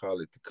fuck they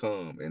call it to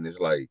come. And it's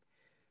like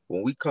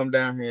when we come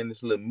down here in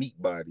this little meat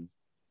body,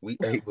 we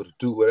able to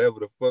do whatever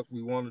the fuck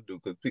we want to do.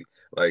 Cause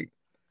like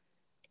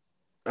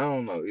I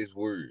don't know, it's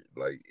weird.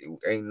 Like it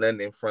ain't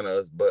nothing in front of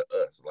us but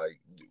us. Like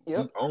we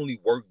yep.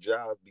 only work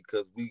jobs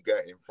because we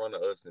got in front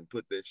of us and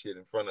put that shit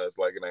in front of us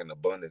like it ain't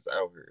abundance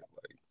out here.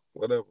 Like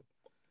whatever.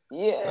 So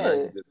now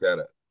you Yeah. just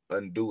gotta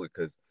undo it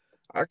because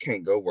I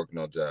can't go work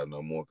no job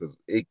no more because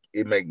it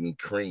make me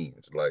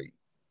cringe. Like,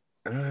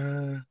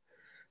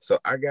 so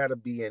I gotta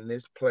be in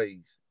this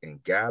place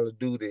and gotta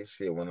do this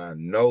shit when I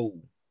know.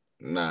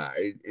 Nah,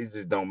 it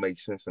just don't make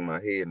sense in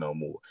my head no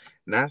more.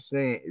 Not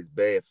saying it's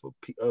bad for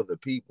other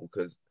people,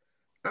 because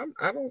I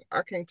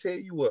can't tell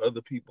you what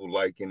other people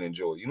like and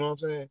enjoy. You know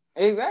what I'm saying?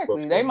 But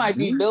Exactly. for They might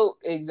be me, built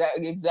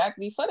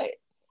exactly for that.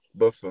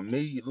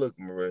 look,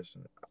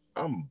 Marissa,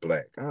 I'm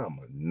black. I'm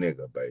a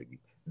nigga, baby.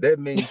 That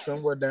means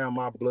somewhere down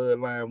my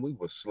bloodline, we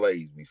were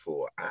slaves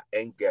before. I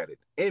ain't got it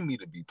in me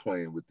to be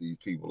playing with these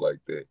people like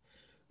that.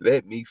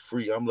 Let me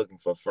free. I'm looking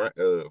for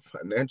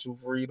financial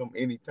freedom,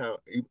 anytime,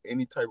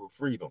 any type of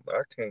freedom.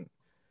 I can't.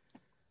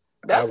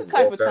 I That's the would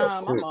type walk of out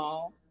time I'm quick.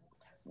 on.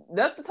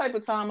 That's the type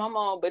of time I'm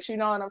on. But you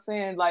know what I'm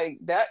saying? Like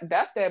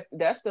that's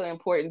the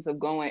importance of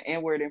going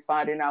inward and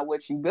finding out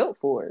what you built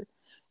for.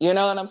 You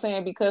know what I'm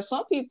saying? Because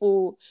some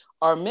people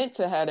are meant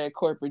to have that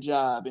corporate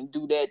job and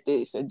do that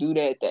this and do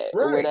that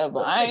or Right, whatever.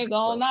 I right. ain't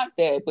gonna So, knock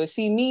that. But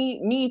see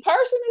me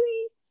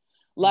personally,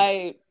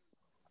 like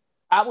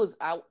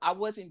I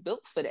wasn't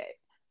built for that.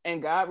 And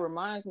God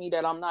reminds me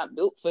that I'm not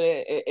built for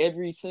that at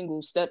every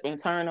single step and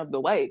turn of the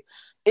way.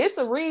 It's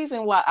a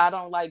reason why I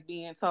don't like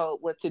being told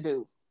what to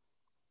do.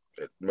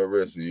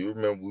 Marissa, you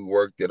remember we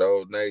worked at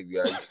Old Navy?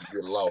 I used to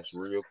get lost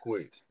real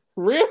quick.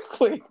 Real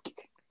quick.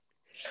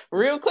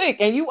 Real quick.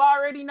 And you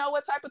already know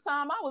what type of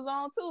time I was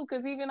on too.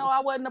 Cause even though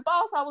I wasn't a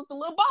boss, I was the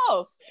little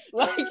boss.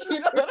 Like, you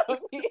know what I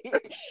mean?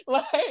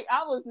 Like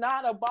I was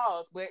not a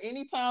boss. But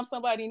anytime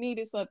somebody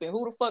needed something,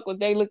 who the fuck was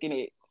they looking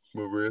at?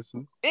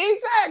 Marissa.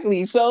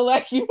 Exactly. So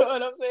like you know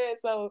what I'm saying?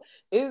 So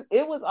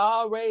it was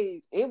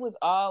always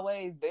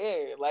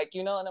there. Like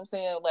you know what I'm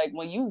saying? Like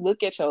when you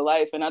look at your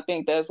life, and I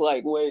think that's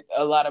like what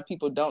a lot of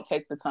people don't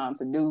take the time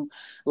to do,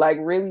 like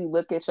really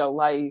look at your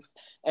life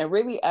and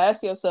really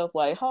ask yourself,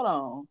 like, hold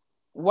on,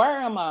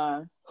 where am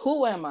I?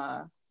 Who am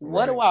I?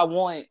 What do Right, I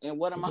want? And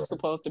what am I right.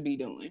 supposed to be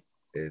doing?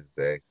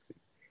 Exactly.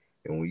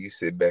 And when you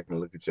sit back and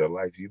look at your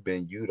life, you've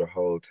been you the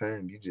whole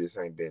time. You just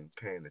ain't been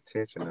paying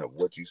attention to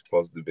what you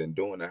supposed to have been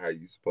doing and how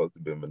you supposed to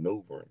be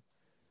maneuvering.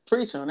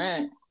 Preach on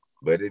that.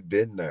 But it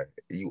been there.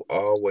 You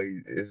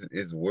always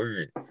it's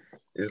weird.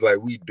 It's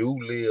like we do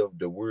live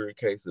the weird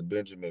case of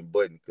Benjamin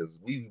Button, because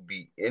we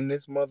be in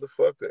this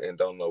motherfucker and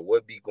don't know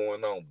what be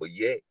going on, but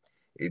yet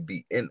it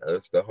be in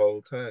us the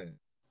whole time.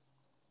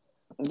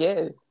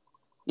 Yeah.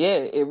 Yeah,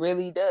 it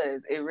really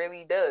does. It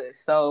really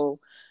does. So,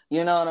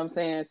 you know what I'm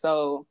saying?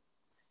 So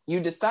you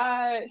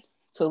decide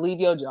to leave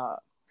your job.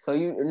 So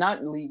you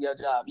not leave your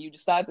job. You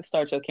decide to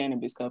start your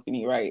cannabis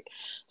company, right?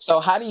 So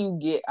how do you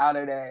get out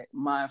of that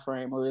mind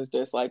frame where it's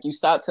just like you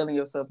stop telling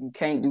yourself you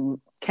can't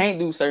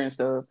do certain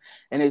stuff,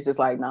 and it's just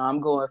like, nah, I'm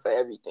going for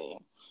everything.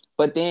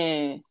 But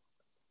then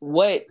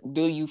what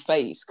do you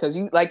face? Because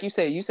you like you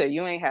said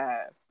you ain't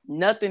have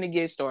nothing to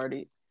get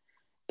started.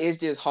 It's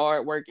just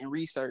hard work and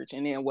research,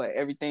 and then what?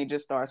 Everything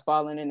just starts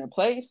falling into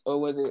place, or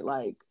was it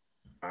like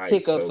All right,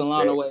 hiccups so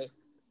along the way?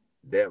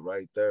 that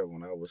right there,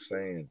 when I was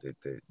saying that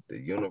the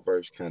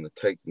universe kind of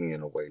takes me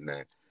in a way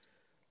now,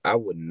 I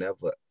would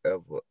never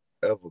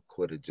ever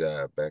quit a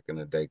job back in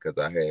the day because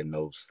I had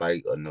no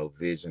sight or no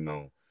vision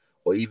on,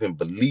 or even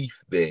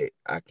belief that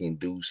I can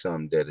do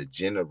something that'll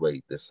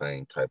generate the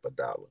same type of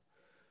dollar.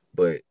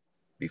 But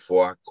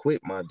before I quit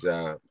my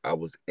job, I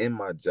was in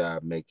my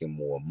job making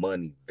more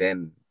money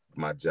than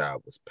my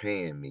job was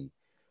paying me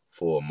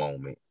for a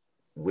moment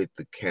with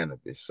the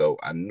cannabis. So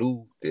I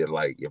knew that,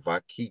 like, if I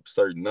keep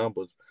certain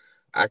numbers,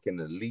 I can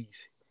at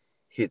least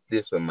hit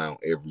this amount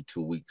every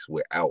 2 weeks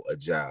without a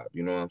job.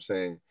 You know what I'm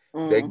saying?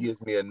 That Mm,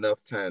 gives me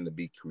enough time to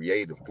be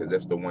creative, because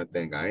that's the one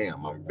thing I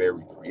am. I'm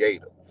very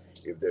creative.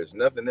 If there's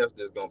nothing else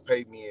that's gonna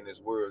pay me in this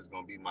world, it's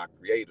gonna be my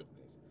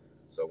creativeness.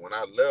 So when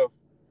I left,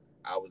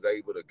 I was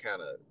able to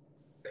kind of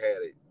had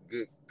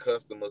good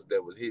customers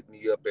that was hitting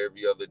me up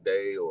every other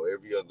day or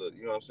every other,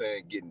 you know what I'm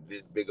saying, getting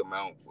this big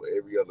amount for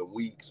every other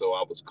week. So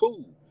I was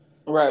cool.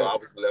 So right. I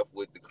was left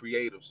with the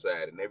creative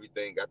side, and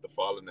everything got to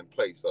falling in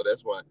place. So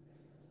that's why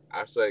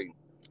I say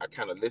I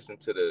kind of listen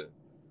to the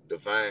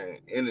divine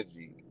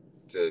energy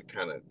to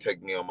kind of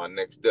take me on my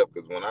next step.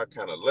 Because when I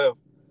kind of left,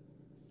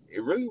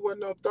 it really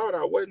wasn't no thought.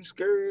 I wasn't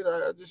scared.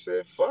 I just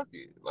said, fuck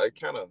it. Like,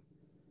 kind of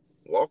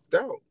walked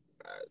out.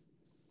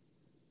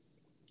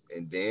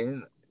 And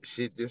then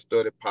shit just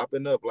started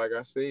popping up, like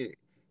I said,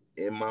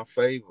 in my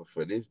favor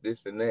for this,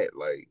 and that.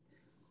 Like,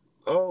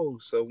 oh,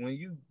 so when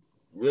you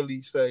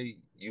really say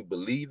you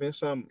believe in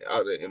something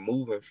out of and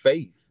move in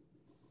faith,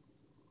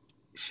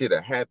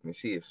 shit'll happen.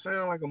 See, it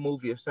sound like a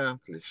movie, it sound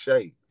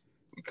cliche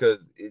because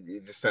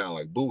it just sound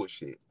like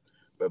bullshit.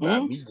 But by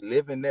Mm, me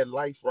living that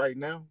life right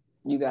now,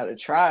 you gotta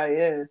try,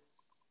 yeah.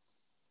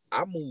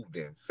 I moved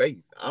in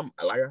faith. I'm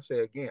like I said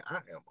again, I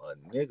am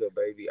a nigga,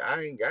 baby.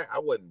 I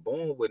wasn't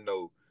born with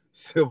no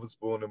silver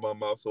spoon in my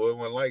mouth, so it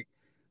wasn't like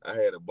I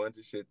had a bunch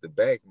of shit to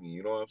back me.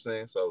 You know what I'm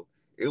saying? So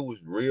it was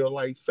real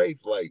life faith.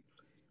 Like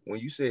when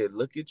you said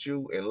look at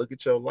you and look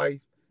at your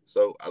life.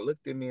 So I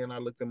looked at me and I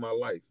looked at my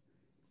life.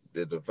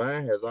 The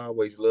divine has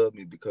always loved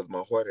me because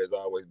my heart has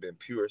always been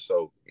pure.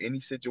 So any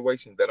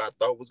situation that I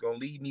thought was gonna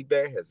lead me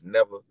bad has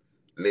never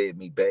led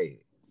me bad.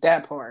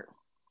 That part.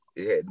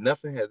 It had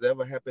nothing has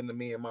ever happened to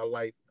me in my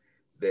life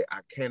that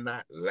I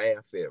cannot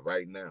laugh at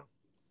right now.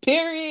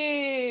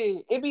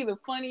 Period. It be the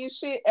funniest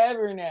shit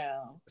ever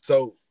now.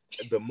 So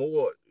the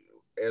more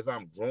as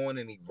I'm growing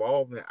and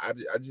evolving, I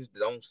just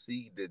don't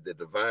see the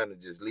divine to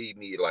just leave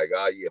me like,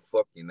 oh yeah,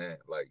 fuck you now.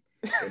 Like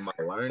in my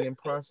learning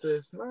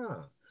process,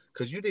 nah.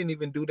 Cause you didn't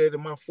even do that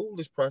in my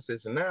foolish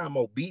process. And now I'm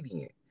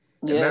obedient.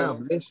 And now Yeah.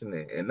 I'm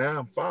listening. And now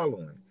I'm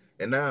following.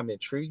 And now I'm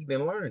intrigued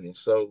and learning.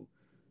 So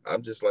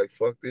I'm just like,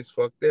 fuck this,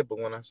 fuck that. But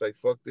when I say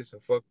fuck this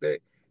and fuck that,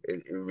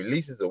 it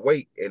releases a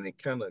weight and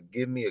it kind of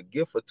give me a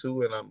gift or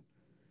two. And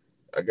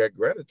I got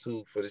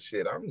gratitude for the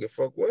shit. I don't give a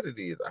fuck what it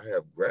is. I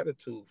have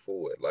gratitude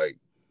for it. Like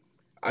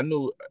I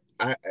knew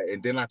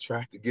and then I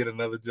tried to get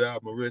another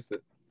job, Marissa,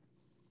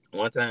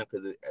 one time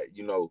because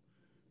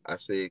I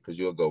said because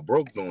you'll go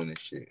broke doing this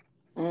shit.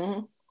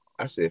 Mm-hmm.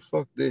 I said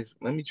fuck this.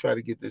 Let me try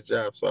to get this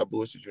job. So I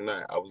bullshit you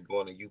not. I was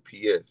going to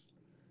UPS,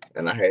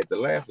 and I had to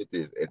laugh at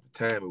this. At the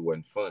time, it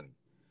wasn't funny.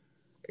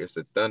 It's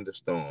a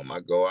thunderstorm. I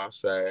go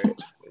outside.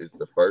 It's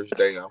the first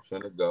day I'm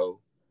finna go.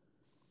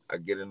 I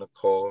get in the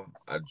car.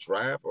 I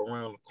drive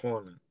around the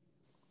corner,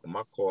 and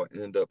my car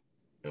end up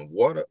in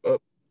water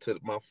up to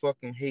my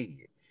fucking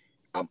head.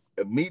 I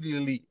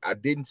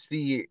didn't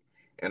see it,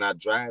 and I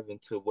drive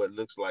into what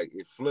looks like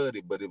it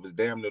flooded, but it was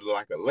damn near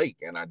like a lake,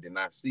 and I did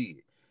not see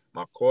it.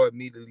 My car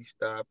immediately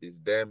stopped. It's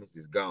damaged.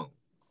 It's gone.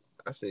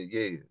 I said,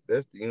 yeah,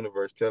 that's the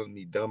universe telling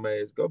me,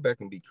 dumbass, go back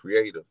and be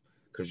creative,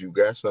 because you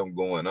got something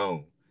going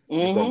on.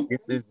 You're gonna Mm-hmm.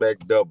 get this back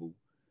double.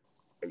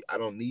 I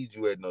don't need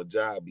you at no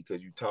job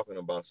because you talking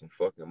about some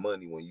fucking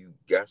money when you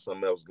got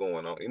something else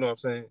going on. You know what I'm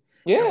saying? And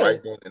Yeah.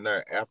 right then and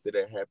there, after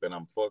that happened,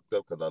 I'm fucked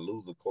up because I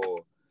lose a car,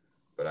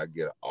 but I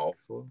get an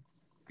offer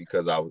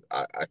because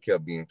I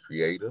kept being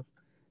creative,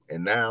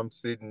 and now I'm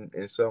sitting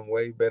in some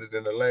way better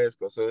than the last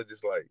call. So it's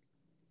just like,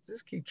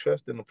 just keep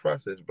trusting the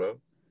process, bro.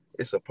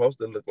 It's supposed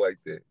to look like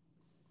that.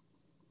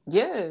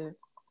 Yeah.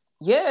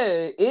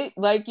 Yeah, it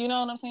like you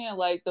know what I'm saying.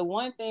 Like the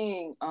one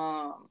thing,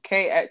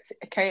 Kay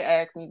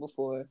asked me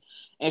before,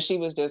 and she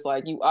was just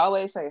like, "You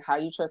always say how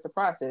you trust the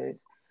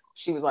process."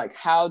 She was like,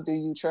 "How do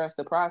you trust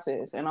the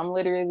process?" And I'm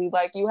literally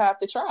like, "You have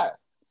to try."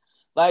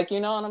 Like you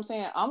know what I'm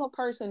saying. I'm a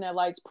person that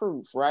likes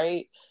proof,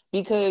 right?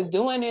 Because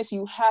doing this,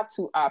 you have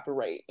to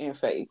operate in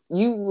faith.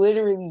 You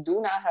literally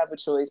do not have a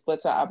choice but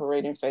to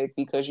operate in faith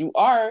because you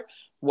are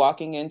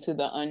walking into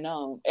the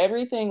unknown.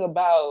 Everything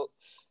about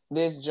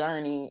this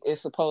journey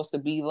is supposed to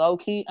be low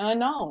key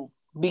unknown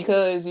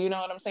because you know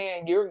what I'm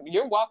saying.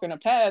 You're walking a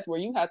path where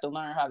you have to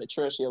learn how to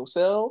trust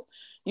yourself.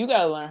 You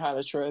got to learn how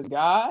to trust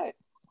God.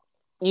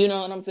 You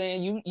know what I'm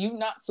saying. You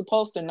not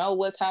supposed to know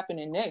what's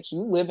happening next.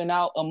 You living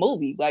out a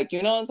movie, like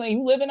you know what I'm saying.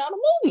 You living out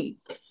a movie.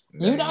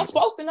 You're not Damn.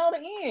 supposed to know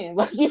the end.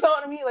 Like you know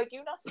what I mean. Like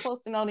you're not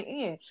supposed to know the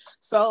end.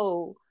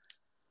 So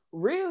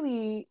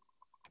really,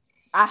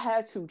 I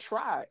had to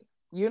try.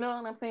 You know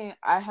what I'm saying?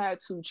 I had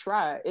to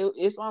try.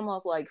 It's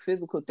almost like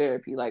physical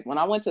therapy. Like when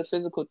I went to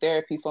physical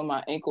therapy for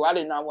my ankle, I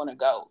did not want to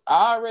go.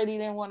 I already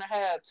didn't want to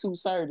have 2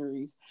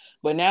 surgeries,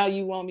 but now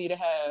you want me to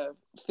have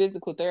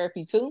physical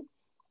therapy too?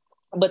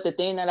 But the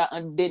thing that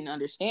I didn't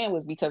understand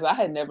was because I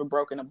had never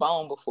broken a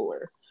bone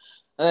before.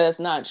 That's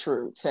not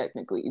true,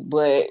 technically,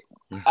 but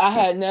I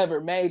had never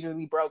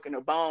majorly broken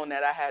a bone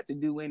that I had to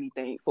do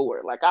anything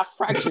for. Like I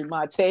fractured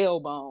my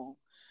tailbone.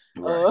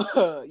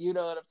 Right. You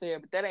know what I'm saying?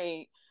 But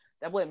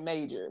that wasn't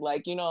major.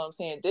 Like, you know what I'm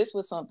saying? This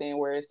was something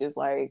where it's just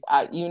like,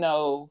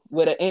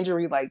 with an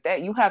injury like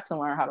that, you have to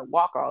learn how to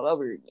walk all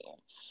over again.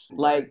 Right.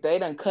 Like they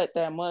done cut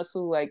that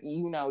muscle. Like,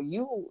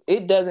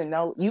 it doesn't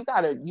know. You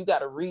gotta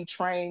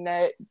retrain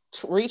that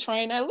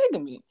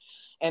ligament.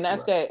 And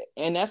that's Right.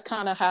 that. And that's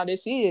kind of how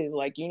this is.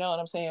 Like, you know what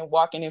I'm saying?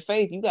 Walking in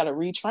faith, you gotta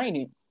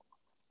retrain it.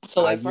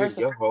 So I at get first,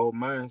 your whole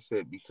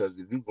mindset because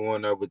if you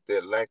going there with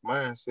that lack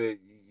mindset,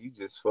 you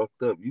just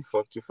fucked up. You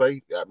fucked your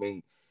faith. I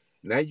mean,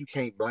 now you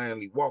can't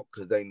blindly walk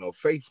because ain't no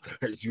faith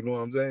there. You know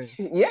what I'm saying?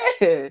 yeah,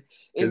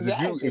 Because if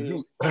you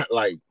exactly.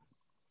 like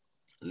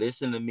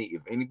listen to me,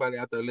 if anybody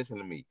out there listen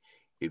to me,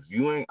 if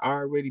you ain't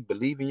already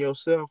believing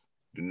yourself,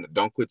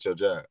 don't quit your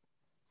job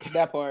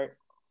That part.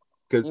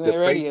 because You the ain't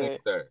ready faith ain't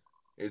yet. there.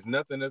 It's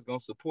nothing that's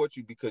gonna support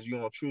you because you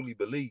don't truly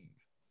believe.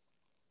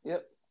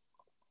 Yep.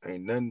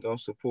 Ain't nothing gonna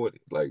support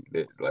it like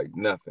that, like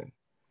nothing.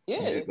 You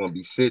Yeah. just gonna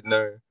be sitting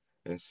there,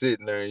 and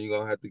you're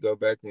gonna have to go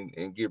back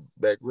and get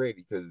back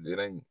ready because it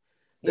ain't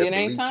It that ain't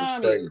belief is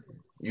time. crazy.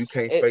 You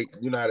can't It fake.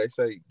 You know how they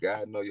say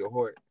God know your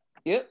heart.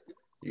 yep.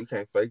 You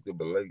can't fake the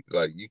belief.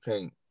 Like you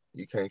can't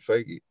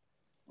fake it.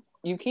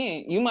 You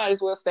can't. You might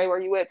as well stay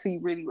where you at till you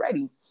really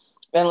ready.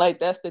 And like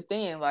that's the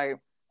thing. Like,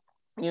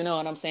 you know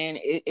what I'm saying?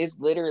 It's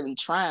literally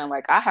trying.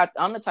 Like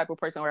I'm the type of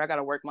person where I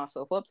gotta work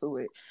myself up to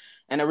it.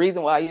 And the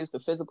reason why I use the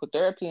physical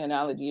therapy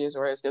analogy is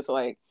where it's just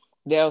like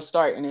they'll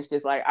start and it's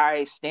just like, all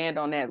right, stand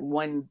on that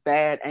one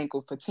bad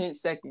ankle for 10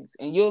 seconds.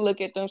 And you'll look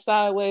at them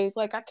sideways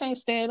like, I can't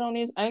stand on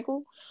this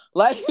ankle.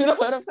 Like, you know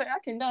what I'm saying? I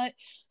cannot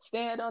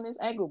stand on this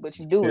ankle, but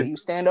you do it. You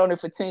stand on it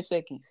for 10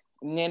 seconds.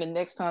 And then the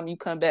next time you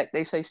come back,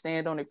 they say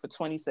stand on it for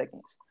 20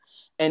 seconds.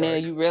 And Right.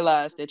 then you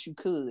realize that you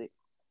could.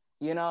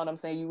 You know what I'm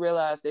saying? You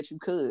realize that you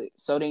could.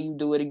 So then you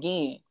do it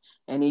again.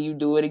 And then you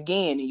do it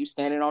again. And you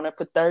standing on it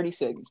for 30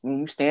 seconds. Then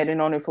you standing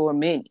on it for a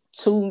minute,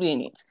 2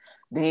 minutes.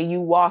 Then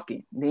you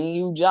walking. Then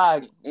you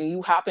jogging. Then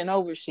you hopping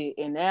over shit.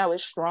 And now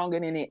it's stronger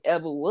than it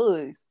ever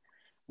was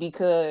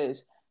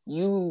because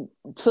you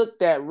took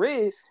that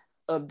risk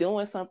of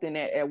doing something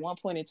that at one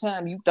point in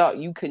time you thought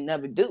you could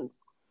never do.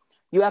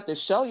 You have to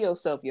show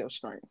yourself your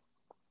strength.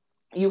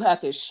 You have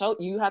to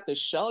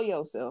show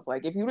yourself.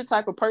 Like if you're the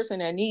type of person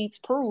that needs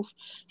proof,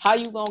 how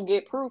you gonna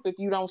get proof if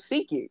you don't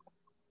seek it?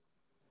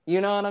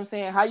 You know what I'm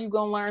saying? How you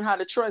gonna learn how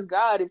to trust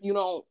God if you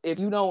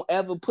don't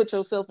ever put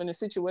yourself in a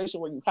situation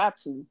where you have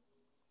to?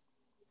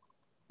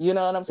 You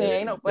know what I'm saying?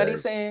 Ain't nobody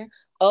Exactly. saying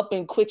up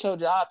and quit your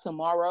job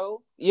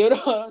tomorrow. You know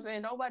what I'm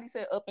saying? Nobody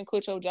said up and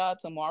quit your job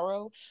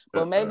tomorrow.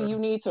 But maybe Uh-uh. you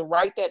need to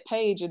write that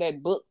page of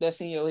that book that's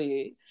in your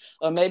head.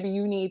 Or maybe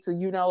you need to,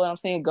 you know what I'm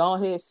saying, go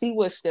ahead, see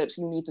what steps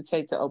you need to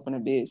take to open a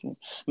business.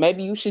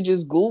 Maybe you should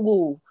just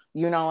Google,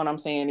 you know what I'm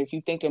saying, if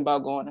you're thinking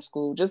about going to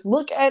school. Just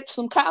look at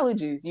some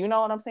colleges, you know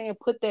what I'm saying?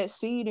 Put that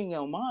seed in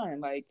your mind.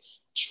 Like,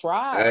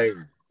 try. Hey,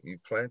 you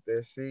plant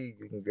that seed,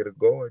 you can get a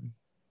garden.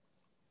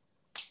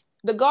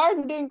 The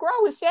garden didn't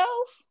grow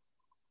itself.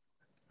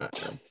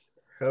 I'm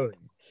telling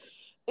you,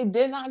 It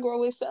did not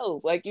grow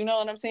itself. Like, you know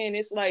what I'm saying?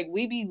 It's like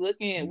we be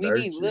nurture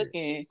it.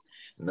 looking,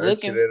 Nurture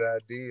looking. that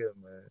idea,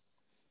 man.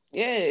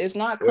 Yeah, it's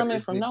not What coming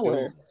if from it do?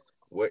 nowhere.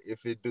 What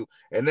if it do?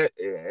 And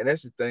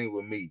that's the thing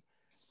with me.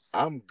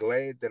 I'm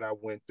glad that I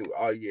went through.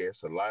 Oh yeah,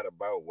 it's a lot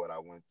about what I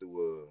went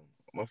through.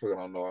 Motherfucker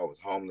don't know I was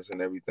homeless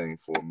and everything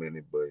for a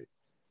minute,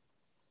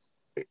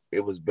 but it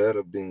was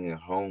better being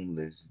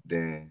homeless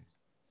than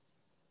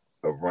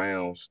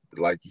around,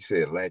 like you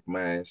said, lack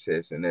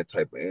mindsets and that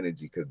type of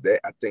energy. Because that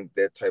I think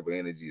that type of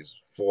energy is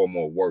far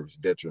more worse,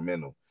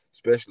 detrimental,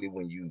 especially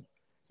when you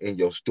in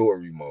your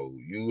story mode.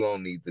 You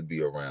don't need to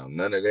be around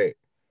none of that.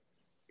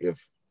 If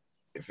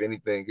if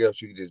anything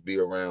else, you can just be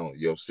around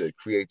yourself,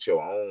 create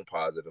your own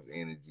positive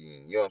energy,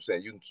 and you know what I'm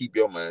saying. You can keep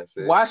your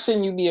mindset, Why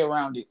shouldn't you be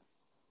around it?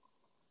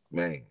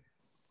 man.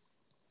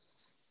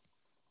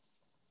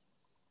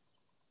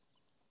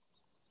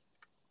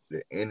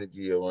 The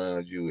energy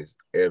around you is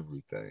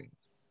everything.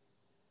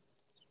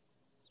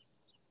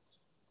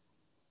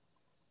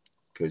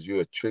 Because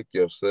you'll trick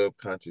your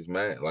subconscious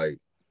mind. Like,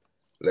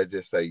 let's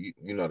just say,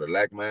 you know, the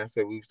lack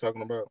mindset we was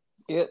talking about.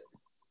 Yep.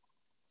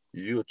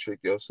 You'll trick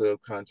your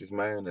subconscious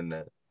mind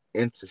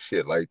into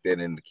shit like that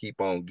and to keep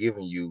on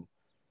giving you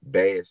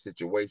bad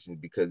situations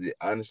because it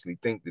honestly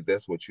think that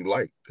that's what you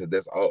like because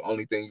that's the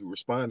only thing you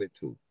responded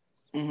to.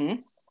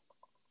 Mm-hmm.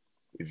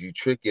 If you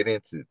trick it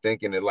into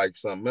thinking it like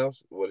something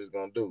else, what it's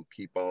gonna do?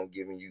 Keep on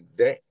giving you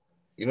that.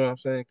 You know what I'm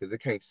saying? Because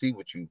it can't see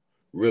what you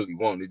really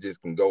want. It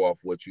just can go off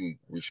what you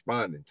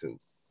responding to.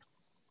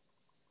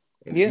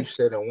 And if you Yeah.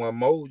 set in one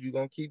mode, you're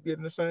gonna keep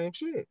getting the same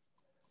shit.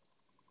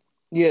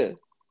 Yeah.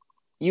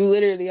 You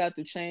literally have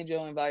to change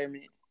your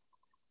environment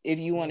if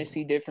you want to Mm.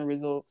 see different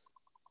results.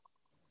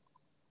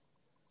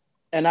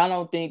 And I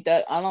don't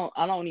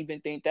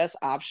even think that's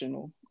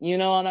optional. You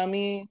know what I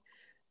mean?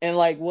 And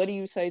like, what do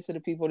you say to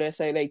the people that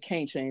say they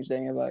can't change their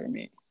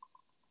environment?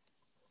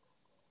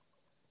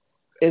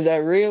 Is that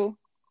real?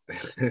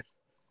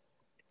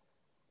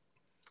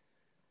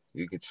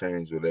 You can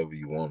change whatever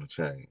you want to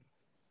change.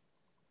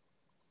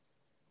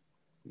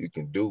 You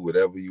can do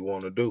whatever you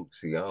want to do.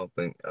 See, I don't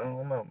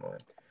know, man.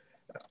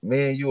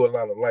 Me and you a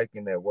lot of like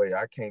in that way.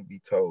 I can't be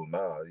told,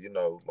 nah, you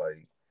know,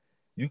 like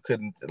you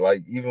couldn't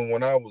like even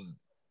when I was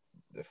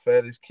the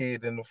fattest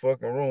kid in the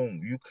fucking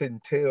room, you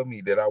couldn't tell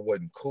me that I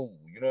wasn't cool.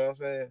 You know what I'm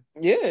saying?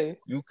 Yeah.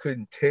 You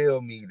couldn't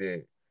tell me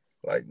that,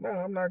 like,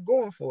 nah, I'm not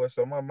going for it.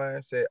 So my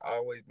mindset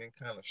always been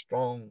kind of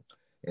strong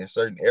in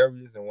certain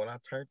areas. And when I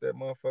turned that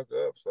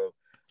motherfucker up, so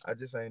I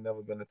just ain't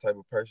never been the type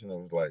of person that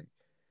was like,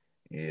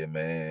 yeah,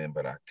 man,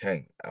 but I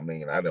can't. I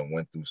mean, I done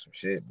went through some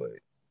shit, but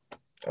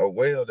oh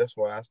well, that's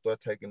why I start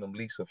taking them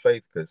leaps of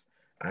faith because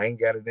I ain't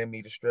got it in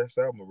me to stress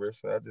out,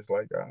 Marissa. I just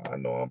like I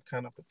know I'm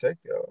kind of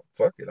protected.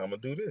 Fuck it, I'm gonna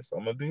do this.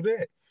 I'm gonna do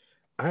that.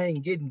 I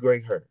ain't getting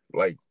gray hair.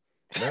 Like,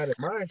 not in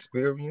my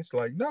experience.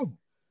 Like, no,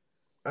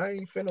 I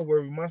ain't finna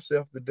worry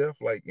myself to death.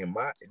 Like,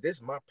 this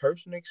is my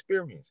personal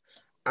experience.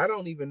 I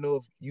don't even know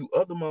if you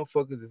other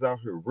motherfuckers is out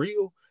here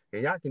real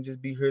and y'all can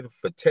just be here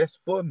for test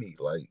for me.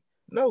 Like,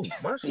 no,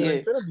 my shit Yeah.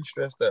 ain't finna be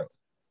stressed out.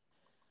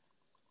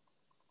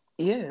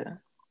 Yeah.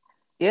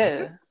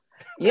 Yeah.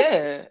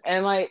 Yeah.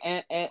 And like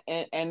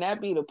and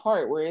that be the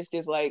part where it's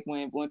just like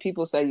when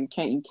people say you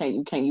can't, you can't,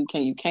 you can't, you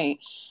can't, you can't.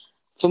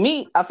 For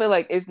me, I feel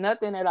like it's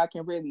nothing that I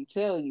can really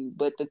tell you.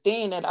 But the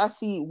thing that I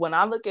see when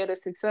I look at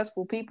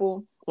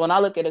when I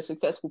look at a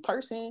successful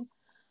person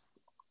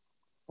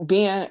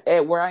being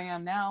at where I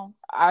am now,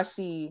 I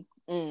see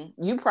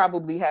you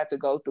probably had to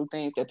go through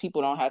things that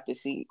people don't have to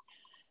see.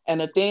 And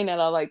the thing that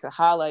I like to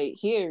highlight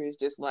here is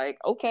just like,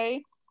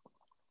 okay,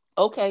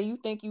 you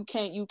think you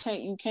can't, you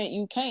can't, you can't,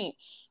 you can't.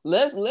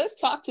 Let's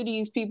talk to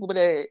these people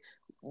that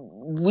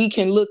we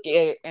can look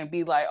at and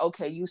be like,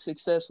 okay, you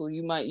successful,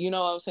 you might, you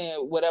know what I'm saying,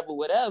 whatever,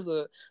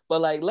 whatever.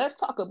 But like, let's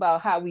talk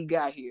about how we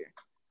got here.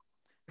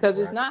 Because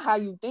it's Right. not how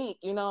you think,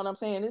 you know what I'm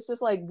saying? It's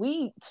just like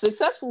we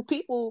successful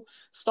people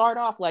start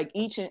off like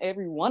each and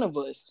every one of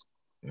us.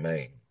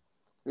 Man.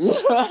 You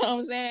know what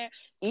I'm saying?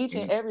 Each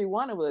and We, every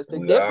one of us. The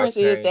we all difference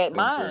is came that through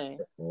here mind.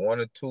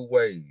 one or two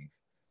ways.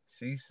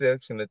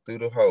 C-section or through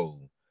the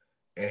hole.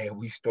 And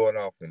we start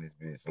off in this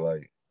bitch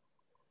like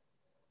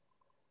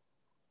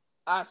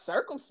Our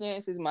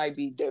circumstances might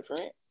be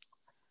different.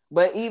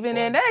 But even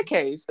in right. that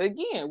case,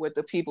 again, with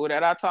the people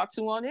that I talk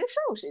to on this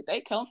show, shit, they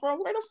come from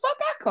where the fuck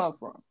I come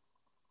from.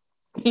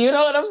 You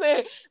know what I'm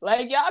saying?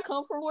 Like y'all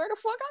come from where the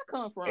fuck I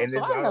come from. And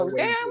So I know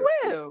damn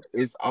well.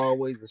 it's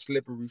always a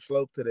slippery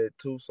slope to that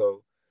too.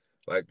 So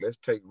like let's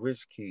take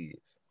rich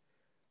kids.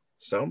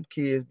 Some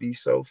kids be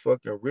so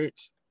fucking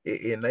rich, it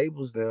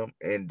enables them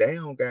and they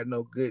don't got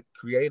no good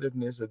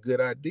creativeness or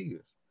good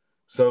ideas.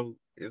 So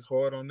it's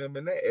hard on them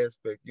in that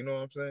aspect, you know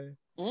what I'm saying?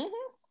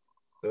 Mm-hmm.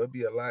 So it'd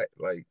be a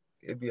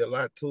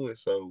lot to it.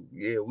 So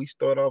yeah, we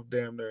start off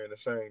damn near in the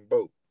same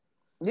boat.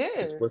 It's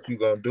Yeah. what you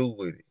gonna do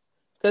with it.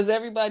 Because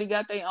everybody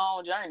got their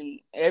own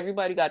journey.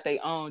 Everybody got their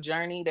own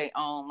journey, their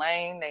own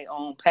lane, their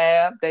own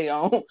path, they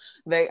own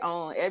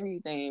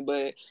everything.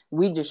 But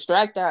we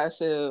distract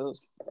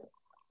ourselves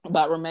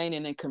by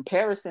remaining in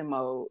comparison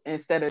mode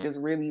instead of just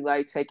really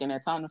like taking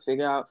that time to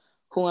figure out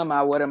who am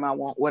I, what am I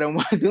want, what am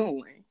I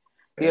doing?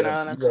 You And know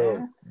what I'm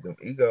saying? them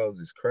egos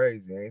is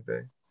crazy, ain't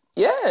they?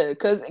 Yeah,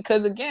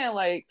 because again,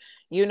 like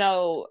you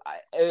know,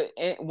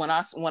 when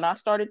I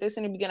started this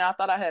in the beginning, I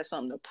thought I had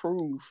something to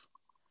prove.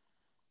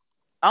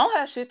 I don't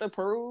have shit to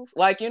prove.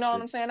 Like, you know what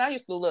I'm saying? I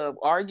used to love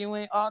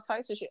arguing all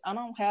types of shit. I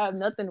don't have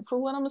nothing to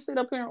prove. What I'm gonna sit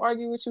up here and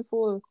argue with you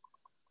for?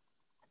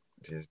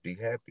 Just be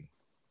happy.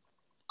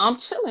 I'm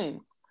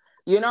chilling.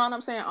 You know what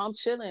I'm saying? I'm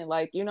chilling.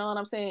 Like, you know what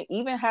I'm saying?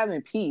 Even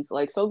having peace.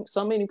 Like so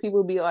many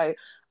people be like,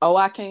 oh,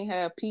 I can't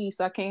have peace.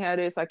 I can't have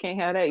this. I can't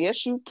have that.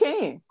 Yes, you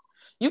can.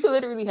 You can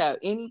literally have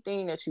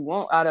anything that you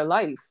want out of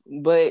life,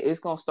 but it's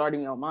gonna start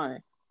in your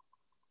mind.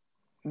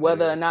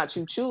 Whether Yeah. or not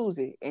you choose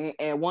it.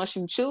 And once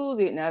you choose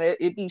it, now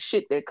it be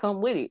shit that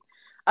come with it.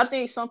 I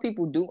think some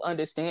people do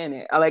understand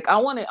it.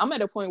 I'm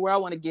at a point where I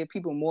want to give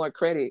people more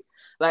credit.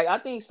 Like I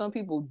think some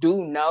people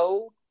do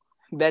know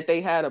that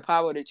they had a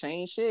power to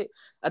change shit.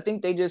 I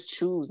think they just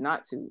choose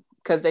not to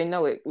because they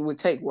know it would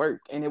take work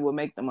and it would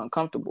make them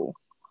uncomfortable.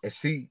 And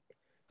see,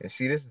 this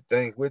the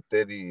thing with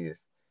that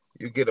is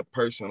you get a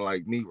person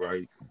like me,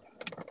 right?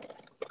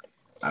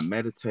 I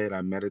meditate,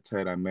 I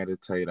meditate, I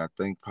meditate. I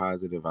think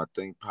positive, I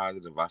think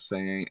positive. I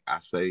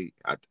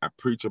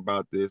preach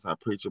about this, I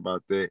preach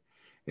about that.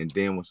 And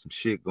then when some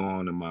shit go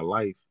on in my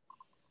life,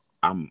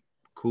 I'm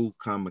cool,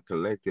 calm, and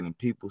collected. And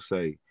people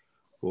say,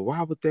 well,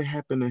 why would that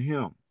happen to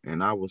him?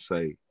 And I would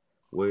say,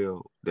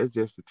 well, that's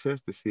just a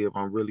test to see if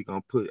I'm really gonna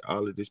put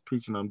all of this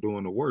preaching I'm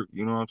doing to work.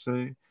 You know what I'm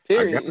saying? I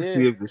Period. gotta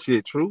see Yeah. if the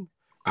shit true.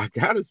 I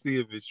gotta see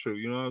if it's true.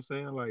 You know what I'm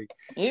saying? Like,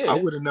 I Yeah.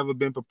 would have never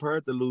been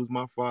prepared to lose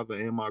my father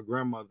and my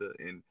grandmother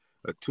in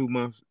a 2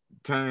 month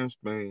time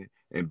span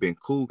and been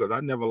cool because I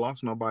never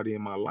lost nobody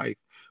in my life.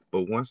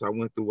 But once I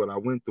went through what I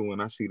went through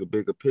and I see the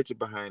bigger picture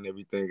behind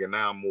everything, and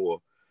now I'm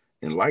more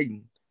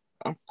enlightened.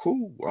 I'm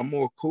cool. I'm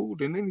more cool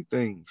than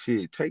anything.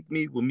 Shit, take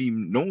me with me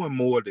knowing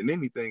more than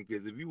anything.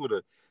 Because if you would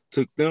have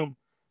took them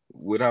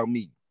without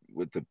me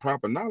with the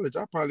proper knowledge,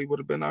 I probably would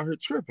have been out here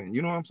tripping.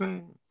 You know what I'm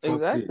saying?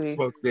 Fuck this. Exactly.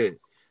 Fuck that.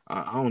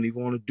 I don't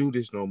even want to do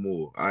this no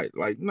more. I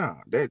like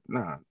that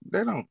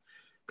don't.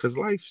 Cause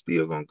life's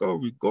still gonna go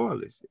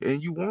regardless,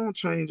 and you won't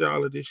change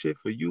all of this shit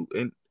for you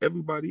and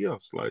everybody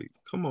else. Like,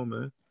 come on,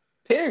 man.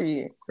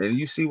 Period. And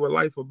you see what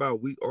life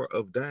about. We are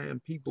of dying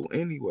people,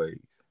 anyways.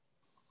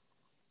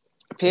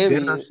 And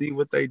then I Period. see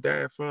what they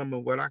died from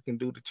and what I can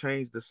do to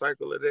change the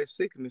cycle of their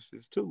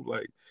sicknesses too.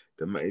 Like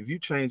if you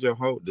change your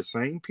whole the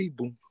same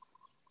people,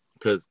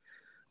 because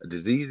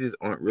diseases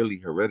aren't really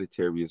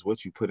hereditary, it's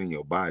what you put in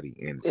your body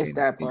It's and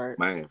that your part.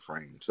 mind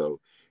frame. So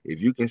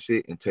if you can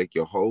sit and take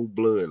your whole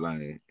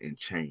bloodline and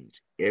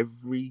change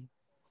every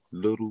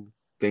little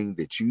thing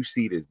that you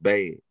see that's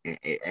bad and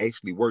it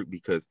actually work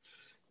because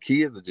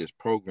kids are just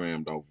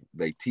programmed off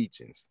their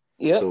teachings.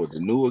 Yep. So the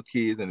newer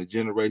kids and the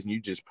generation,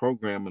 you just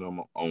programming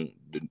them on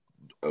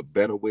a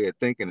better way of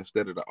thinking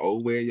instead of the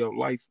old way of your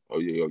life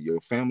or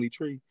your family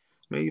tree.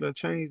 Man, you done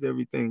changed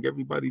everything.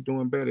 Everybody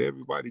doing better.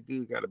 Everybody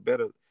good. Got a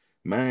better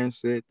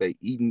mindset. They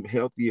eating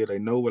healthier. They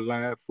know what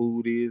live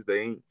food is.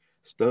 They ain't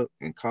stuck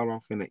and caught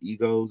off in the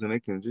egos, and they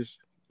can just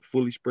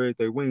fully spread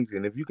their wings.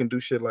 And if you can do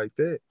shit like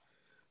that,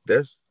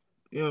 that's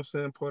you know what I'm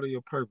saying, part of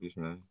your purpose,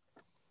 man.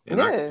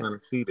 And I Yeah. kind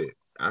of see that.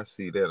 I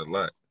see that a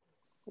lot.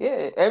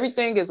 Yeah,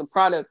 everything is a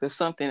product of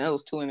something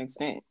else to an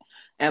extent.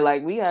 And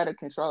like we had to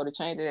control to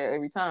change it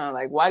every time.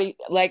 Like why do you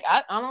like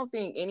I don't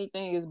think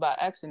anything is by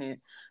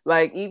accident.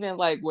 Like even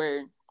like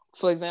where,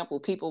 for example,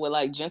 people with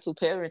like gentle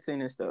parenting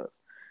and stuff.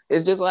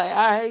 It's just like,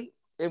 all right,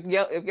 if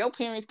your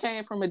parents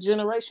came from a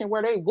generation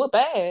where they whoop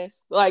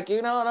ass, like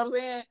you know what I'm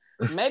saying?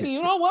 Maybe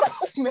you don't want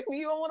to maybe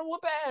you don't want to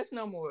whoop ass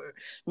no more.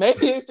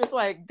 Maybe it's just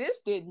like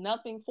this did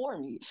nothing for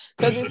me.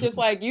 Cause it's just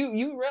like you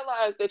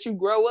realize that you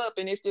grow up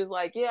and it's just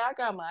like, yeah, I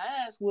got my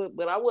ass whooped,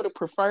 but I would have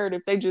preferred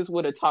if they just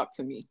would have talked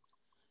to me.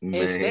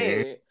 Man,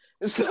 instead.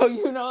 So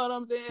you know what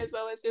I'm saying?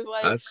 So it's just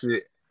like, I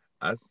sit,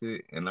 I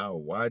sit and I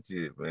watch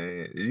it,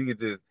 man. You can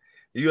just,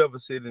 you ever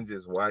sit and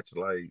just watch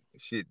like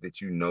shit that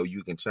you know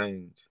you can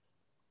change?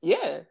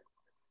 yeah,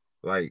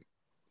 Like,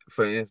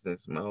 for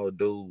instance, my old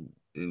dude,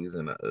 he was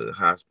in a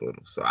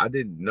hospital, so I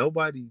didn't.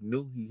 Nobody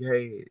knew he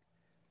had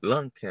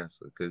lung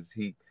cancer because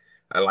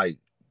I like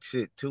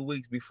shit. 2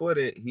 weeks before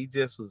that, he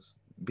just was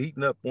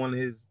beating up one of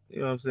his, you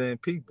know what I'm saying,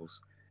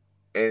 peoples,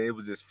 and it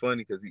was just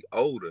funny because he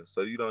older,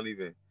 so you don't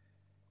even.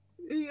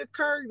 He a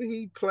character.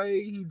 He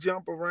play. He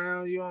jump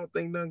around. You don't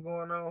think nothing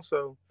going on.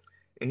 So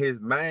in his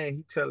mind,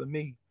 he telling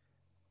me,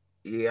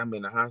 "Yeah, I'm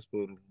in the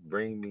hospital.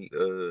 Bring me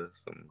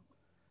some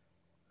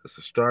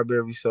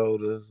strawberry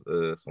sodas,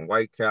 some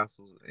White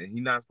Castles, and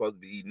he not supposed to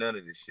be eating none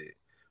of this shit."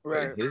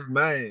 But in right, his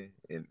mind,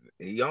 and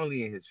he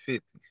only in his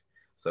 50s,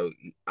 so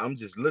I'm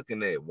just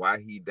looking at why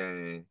he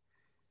dying.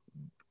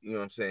 You know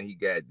what I'm saying? He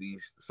got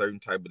these certain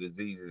type of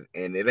diseases,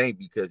 and it ain't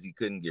because he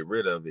couldn't get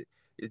rid of it.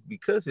 It's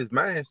because his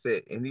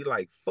mindset, and he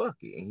like fuck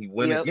it, and he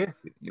went yep, against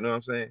it. You know what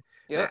I'm saying?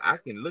 And yep, I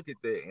can look at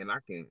that, and I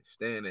can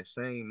stay in that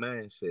same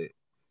mindset,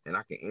 and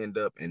I can end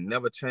up and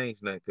never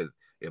change nothing. Because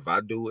if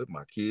I do it,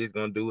 my kids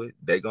gonna do it.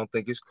 They gonna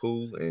think it's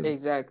cool, and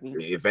exactly,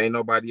 if ain't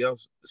nobody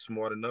else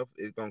smart enough,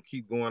 it's gonna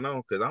keep going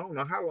on. Because I don't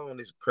know how long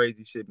this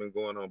crazy shit been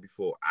going on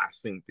before I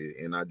synced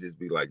it, and I just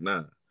be like,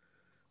 nah.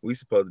 We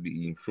supposed to be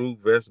eating fruit,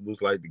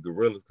 vegetables like the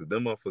gorillas, because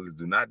them motherfuckers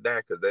do not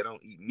die because they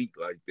don't eat meat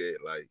like that.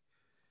 Like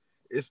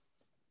it's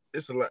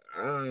it's a lot.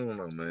 I don't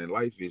know, man.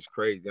 Life is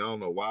crazy. I don't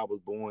know why I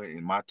was born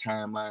in my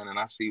timeline, and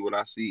I see what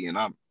I see, and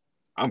I'm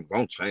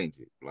gonna change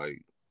it.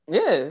 Like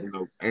yeah,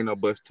 ain't no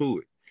bust to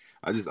it.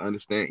 I just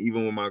understand,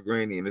 even with my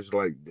granny, and it's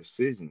like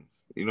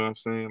decisions. You know what I'm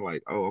saying?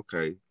 Like, oh,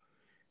 okay,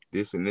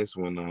 this and this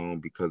went on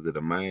because of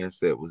the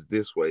mindset was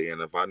this way, and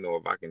if I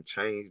can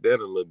change that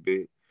a little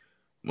bit,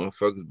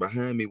 motherfuckers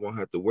behind me won't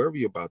have to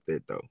worry about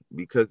that though,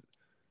 because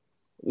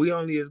we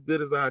only as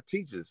good as our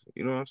teachers.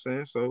 You know what I'm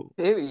saying? So,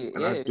 period,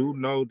 and I yeah, do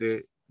know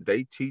that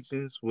they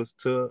teachings was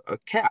to a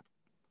cap,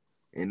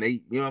 and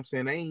they, you know what I'm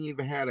saying? They ain't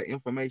even had the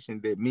information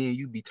that me and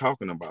you be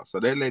talking about. So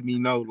they let me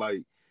know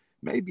like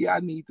maybe I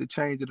need to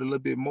change it a little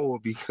bit more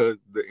because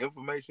the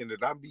information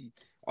that I be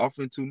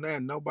offering to now,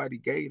 nobody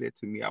gave that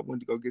to me. I went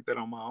to go get that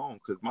on my own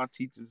because my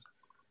teachers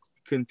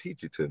couldn't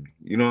teach it to me.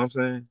 You know what I'm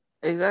saying?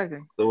 exactly,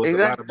 So it's a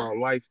lot exactly. about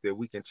life that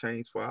we can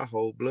change for our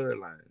whole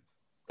bloodlines.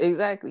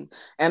 Exactly.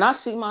 And I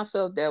see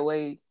myself that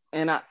way.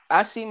 And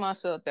I see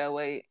myself that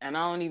way. And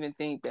I don't even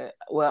think that,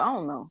 well, I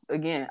don't know.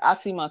 Again, I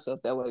see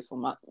myself that way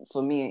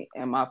for me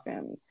and my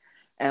family.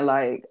 And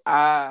like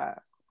I'm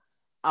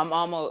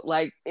almost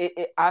like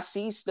I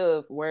see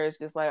stuff where it's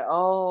just like,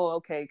 oh,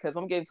 okay, because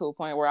I'm getting to a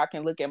point where I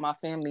can look at my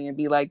family and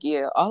be like,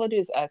 yeah, all of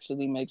this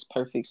actually makes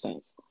perfect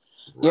sense.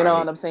 You know what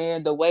Right. I'm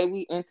saying? The way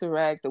we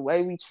interact, the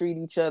way we treat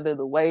each other,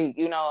 the way,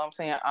 you know what I'm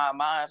saying, our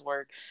minds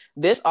work,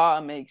 this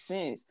all makes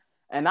sense.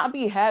 And I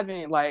be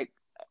having like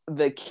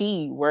the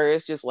key where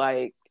it's just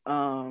like,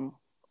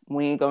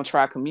 we ain't gonna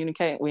try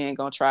communicate, we ain't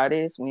gonna try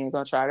this, we ain't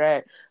gonna try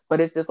that.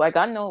 But it's just like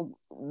I know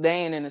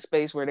they ain't in a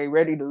space where they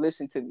ready to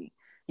listen to me.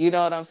 You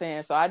know what I'm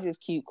saying? So I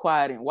just keep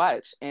quiet and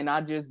watch, and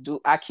I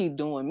keep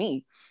doing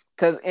me.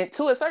 Cause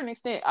to a certain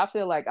extent, I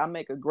feel like I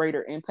make a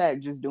greater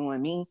impact just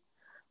doing me,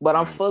 but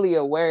I'm Right. fully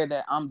aware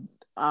that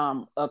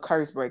I'm a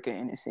curse breaker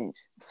in a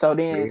sense. So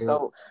then, Yeah.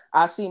 so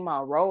I see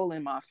my role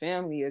in my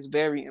family as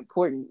very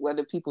important,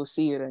 whether people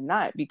see it or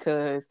not,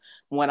 because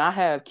when I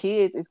have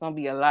kids, it's gonna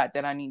be a lot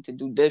that I need to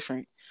do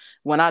different.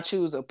 When I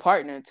choose a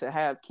partner to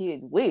have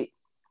kids with,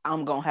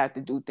 I'm gonna have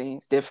to do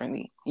things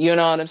differently. You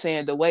know what I'm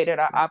saying? The way that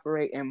I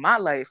operate in my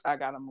life, I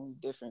gotta move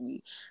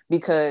differently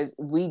because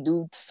we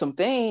do some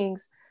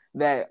things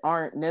that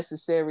aren't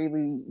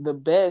necessarily the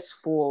best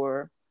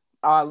for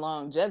our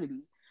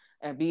longevity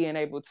and being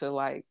able to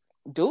like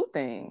do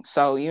things.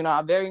 So, you know,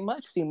 I very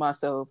much see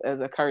myself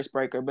as a curse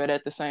breaker, but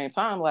at the same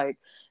time, like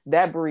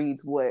that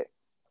breeds what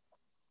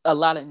a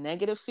lot of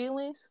negative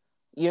feelings,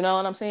 you know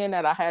what I'm saying,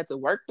 that I had to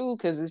work through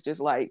because it's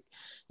just like,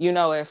 you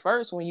know, at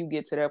first when you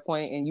get to that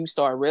point and you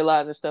start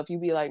realizing stuff, you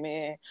be like,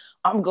 man,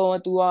 I'm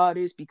going through all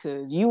this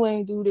because you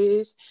ain't do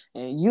this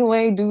and you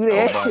ain't do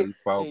that Nobody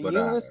fault and but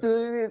you was ours.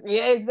 doing this.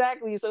 Yeah,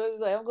 exactly. So it's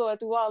like I'm going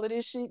through all of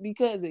this shit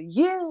because of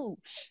you.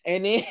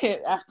 And then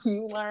after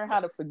you learn how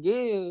to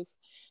forgive,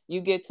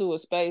 you get to a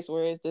space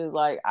where it's just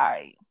like, all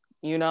right,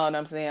 you know what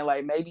I'm saying?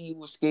 Like maybe you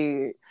were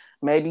scared,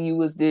 maybe you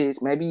was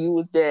this, maybe you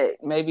was that,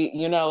 maybe,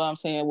 you know what I'm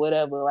saying,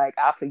 whatever. Like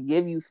I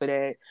forgive you for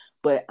that,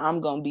 but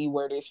I'm gonna be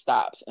where this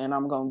stops and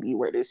I'm gonna be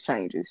where this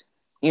changes.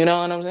 You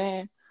know what I'm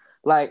saying?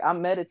 Like I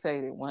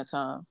meditated one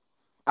time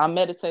and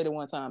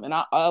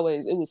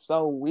it was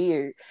so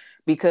weird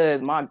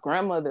because my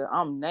grandmother,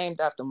 I'm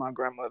named after my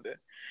grandmother,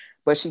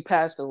 but she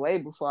passed away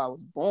before I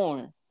was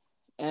born.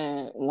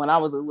 And when I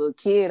was a little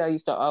kid, I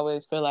used to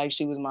always feel like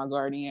she was my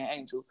guardian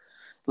angel.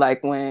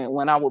 Like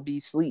when I would be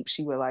asleep,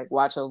 she would like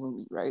watch over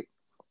me, right?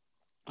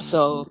 Mm-hmm.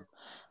 So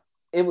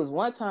it was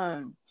one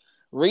time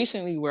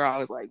recently where I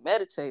was like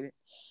meditating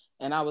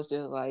And I was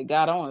just like,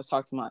 God, I want to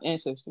talk to my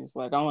ancestors.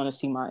 Like, I want to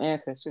see my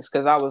ancestors,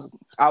 because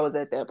I was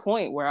at that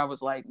point where I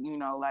was like,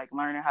 like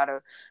learning how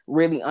to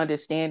really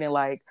understand and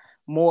like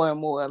more and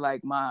more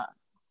like my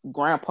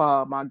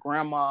grandpa, my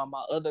grandma,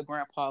 my other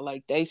grandpa,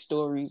 like they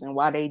stories and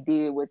why they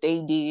did what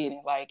they did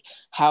and like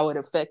how it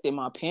affected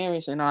my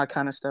parents and all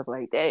kind of stuff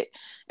like that.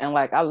 And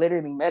like I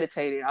literally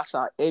meditated. I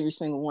saw every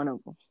single one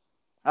of them.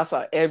 I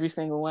saw every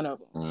single one of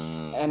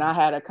them. And I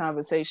had a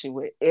conversation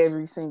with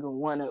every single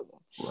one of them.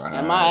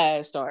 And my Right.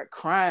 ass started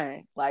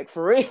crying, like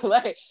for real.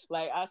 Like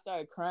I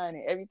started crying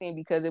and everything,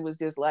 because it was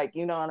just like,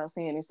 you know what I'm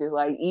saying? It's just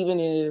like,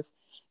 even if,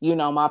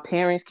 my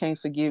parents can't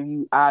forgive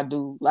you, I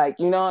do. Like,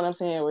 you know what I'm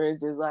saying? Where it's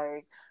just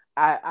like,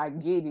 I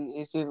get it.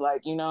 It's just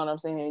like, you know what I'm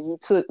saying? You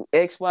took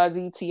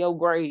XYZ to your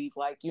grave.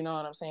 Like, you know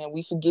what I'm saying?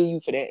 We forgive you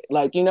for that.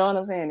 Like, you know what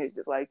I'm saying? It's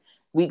just like,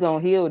 we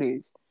gonna heal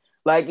this.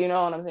 Like, you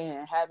know what I'm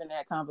saying? Having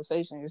that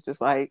conversation is just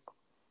like,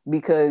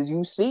 because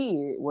you see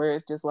it where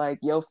it's just like,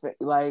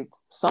 like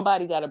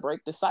somebody got to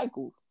break the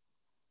cycle.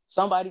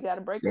 Somebody got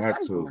to break the Got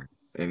to. cycle.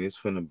 And it's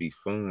finna be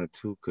fun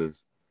too,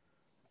 cause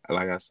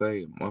like I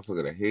say,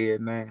 motherfucker the head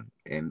now,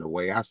 and the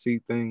way I see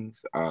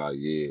things, yeah,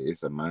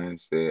 it's a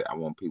mindset. I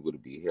want people to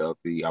be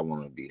healthy. I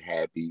want to be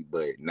happy.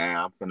 But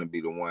now I'm finna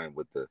be the one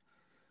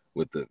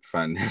with the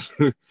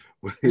financial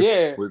with,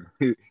 Yeah. with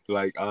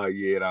like, oh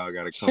yeah, it all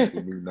gotta come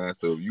through me now.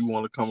 So if you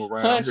wanna come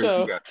around here, you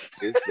Huncho. got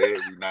this,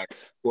 that, we not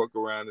work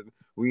around it.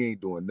 We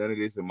ain't doing none of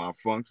this in my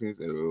functions.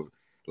 And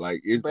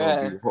like it's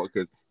gonna be Bruh. hard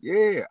because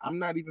yeah, I'm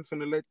not even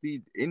finna let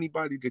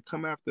anybody to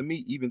come after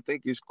me even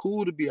think it's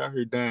cool to be out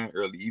here dying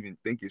early, even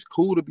think it's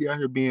cool to be out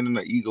here being in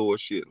the ego or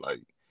shit.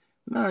 Like,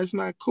 nah, it's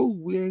not cool.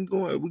 We're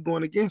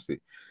going against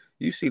it.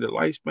 You see the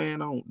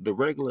lifespan on the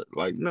regular,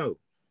 like, no,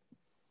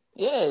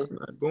 Yeah. I'm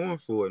not going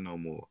for it no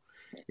more.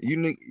 You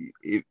need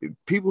if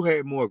people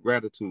had more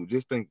gratitude,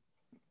 just think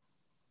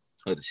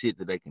of the shit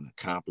that they can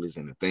accomplish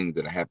and the things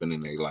that are happening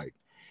in their life.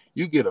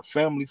 You get a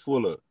family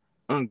full of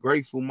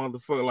ungrateful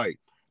motherfucker. Like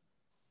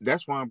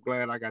that's why I'm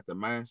glad I got the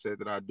mindset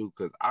that I do,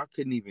 because I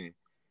couldn't even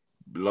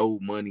blow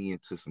money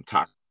into some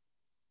toxic.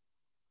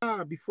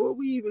 Before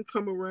we even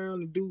come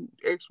around and do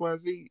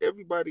XYZ,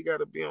 everybody got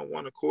to be on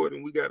one accord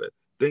and we got to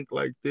think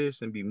like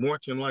this and be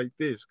marching like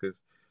this.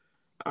 Because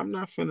I'm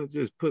not finna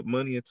just put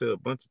money into a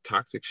bunch of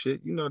toxic shit.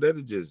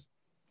 That'll just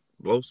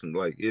blow some,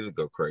 like, it'll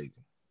go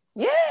crazy.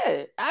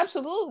 Yeah,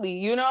 absolutely.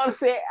 You know what I'm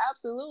saying?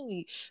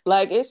 Absolutely.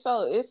 Like it's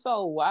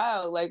so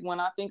wild. Like when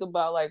I think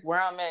about like where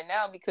I'm at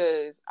now,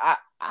 because I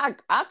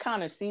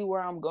kind of see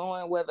where I'm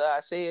going, whether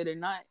I say it or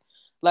not.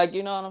 Like,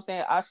 you know what I'm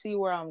saying? I see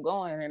where I'm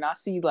going, and I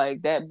see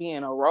like that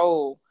being a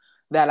role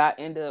that I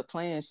end up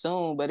playing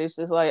soon. But it's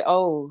just like,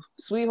 oh,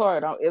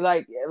 sweetheart,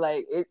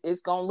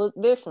 it's gonna look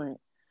different.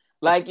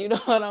 Like, you know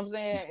what I'm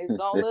saying? It's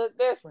gonna look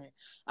different.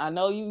 I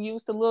know you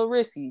used to Lil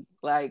Rissy.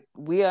 Like,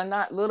 we are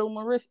not little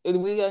Marissa.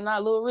 We are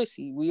not Lil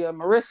Rissy. We are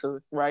Marissa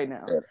right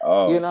now. At You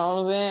all. know what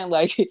I'm saying?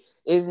 Like,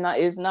 it's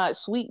not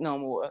sweet no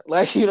more.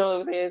 Like, you know what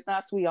I'm saying? It's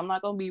not sweet. I'm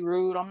not gonna be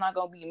rude. I'm not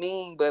gonna be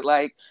mean. But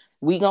like,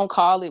 we gonna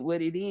call it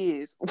what it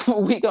is.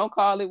 We gonna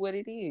call it what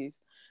it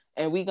is.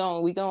 And we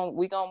gonna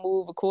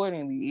move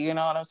accordingly. You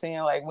know what I'm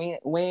saying? Like we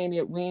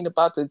ain't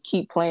about to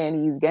keep playing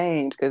these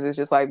games, because it's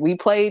just like we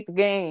played the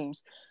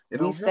games. It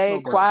We don't help stay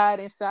nobody. quiet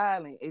and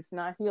silent. It's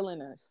not healing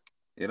us.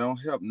 It don't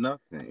help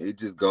nothing. It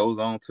just goes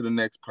on to the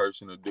next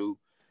person to do.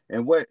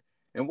 And what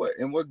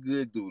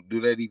good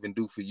do that even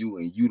do for you?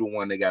 And you the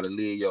one that got to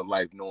live your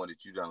life knowing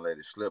that you don't let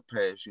it slip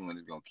past you and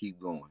it's gonna keep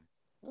going.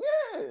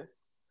 Yeah,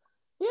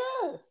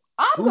 yeah.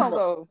 I'm Who gonna know?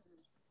 go.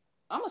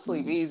 I'm gonna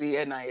sleep easy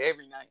at night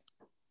every night.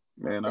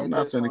 Man, I'm At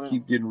not this gonna point,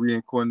 keep getting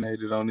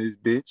reincarnated on this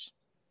bitch.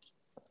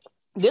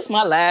 this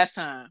my last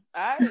time.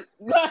 I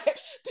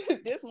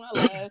this my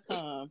last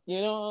time.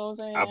 You know what I'm I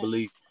saying?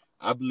 believe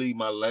I believe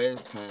my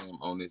last time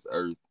on this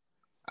earth,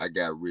 I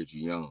got rich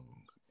young,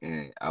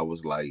 and I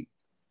was like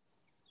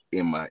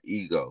in my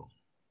ego,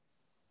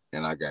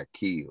 and I got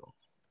killed.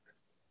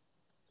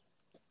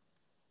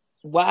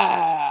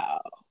 Wow,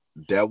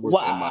 That was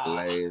in my wow.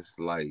 last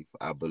life.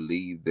 I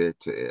believe that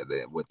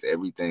with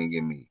everything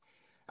in me.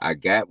 I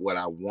got what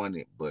I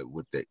wanted, but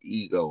with the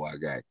ego, I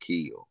got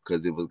killed.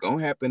 Because it was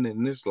gonna happen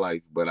in this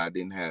life, but I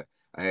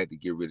had to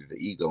get rid of the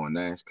ego, and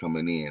now it's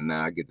coming in.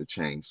 Now I get to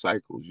change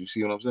cycles. You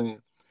see what I'm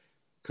saying?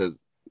 Because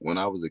when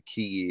I was a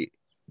kid,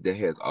 that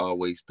has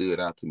always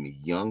stood out to me.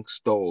 Young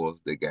stars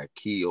that got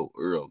killed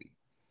early.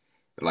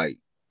 Like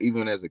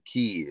even as a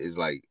kid, it's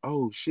like,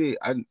 oh shit,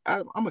 I'm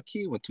a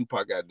kid when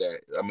Tupac got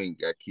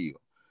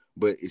killed.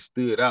 But it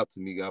stood out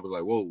to me. I was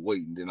like, whoa,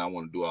 wait, and then I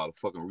want to do all the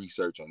fucking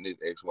research on this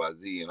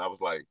XYZ. And I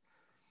was like,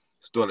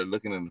 started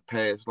looking in the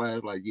past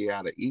lives, like, yeah,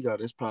 out of ego,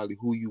 that's probably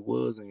who you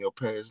was in your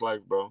past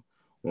life, bro.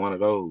 One of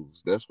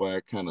those. That's why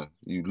I kind of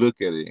you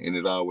look at it and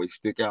it always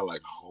stick out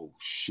like, oh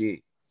shit.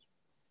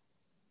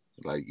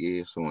 Like,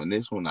 yeah, so in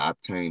this one, I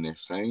obtain that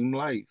same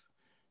life.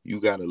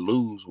 You gotta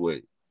lose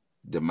what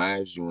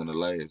demised you in the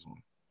last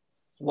one.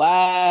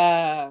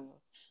 Wow.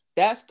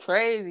 That's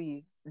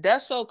crazy.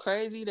 That's so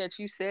crazy that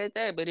you said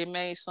that, but it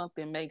made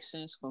something make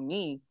sense for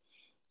me,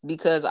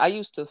 because I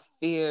used to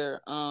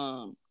fear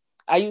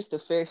I used to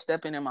fear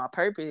stepping in my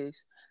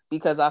purpose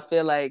because I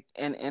feel like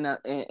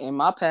in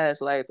my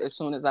past life, as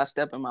soon as I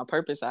step in my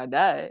purpose, I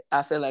died.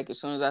 I feel like as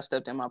soon as I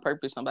stepped in my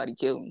purpose, somebody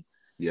killed me.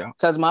 Yeah.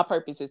 Because my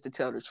purpose is to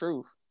tell the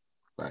truth.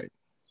 Right.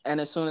 And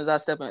as soon as I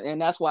step in,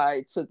 and that's why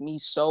it took me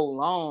so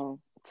long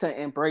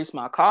to embrace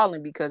my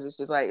calling, because it's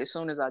just like as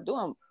soon as I do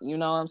them, you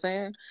know what I'm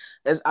saying?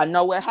 As I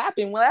know what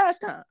happened last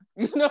time.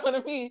 You know what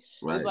I mean?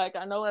 It's Right. like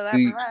I know what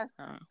See, happened last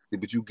time.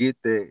 but you get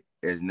that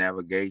as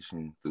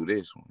navigation through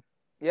this one.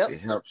 Yep.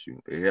 It helps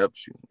you. It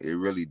helps you. It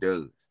really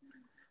does.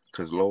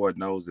 Cause Lord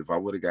knows if I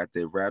would have got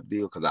that rap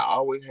deal, cause I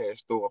always had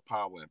store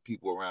power and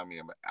people around me,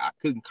 I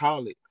couldn't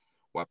call it.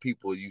 While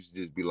people used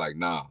to just be like,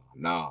 nah,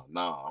 nah,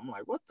 nah. I'm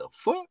like, what the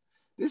fuck?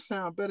 This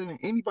sounds better than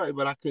anybody,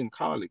 but I couldn't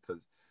call it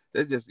because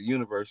that's just the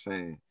universe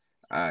saying,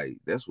 all right,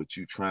 that's what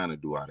you trying to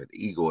do out of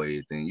the ego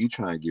everything. You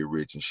trying to get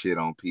rich and shit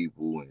on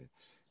people and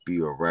be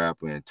a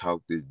rapper and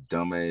talk this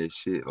dumbass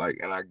shit. Like,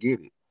 and I get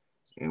it.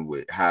 And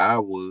with how I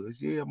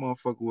was, yeah, a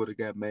motherfucker would have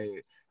got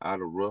mad. I'd have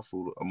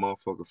ruffled a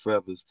motherfucker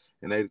feathers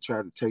and they'd have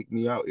tried to take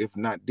me out, if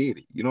not did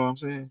it. You know what I'm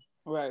saying?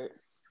 Right.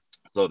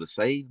 So to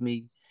save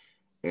me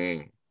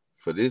and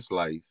for this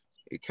life,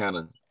 it kind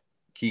of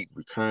keep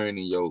recurring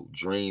in your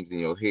dreams in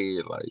your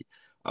head, like,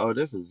 oh,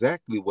 that's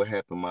exactly what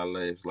happened in my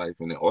last life.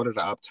 And in order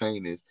to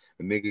obtain this,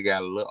 the nigga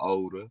got a little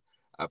older.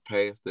 I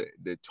passed the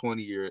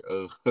 20-year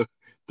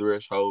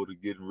threshold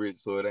of getting rich,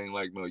 so it ain't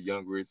like no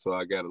young rich. So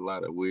I got a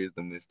lot of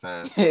wisdom this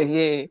time. So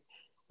Yeah.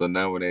 so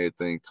now when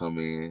everything come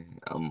in,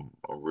 I'm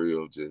a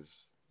real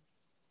just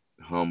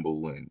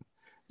humble and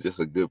just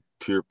a good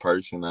pure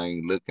person. I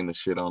ain't looking to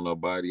shit on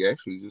nobody. I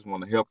actually just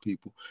want to help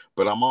people,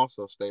 but I'm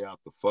also stay out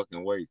the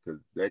fucking way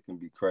because that can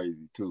be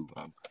crazy too.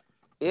 I'm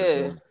just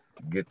Yeah. want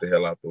to get the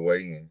hell out the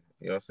way and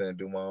you know what I'm saying,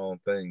 do my own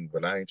thing.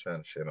 But I ain't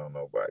trying to shit on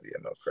nobody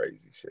or no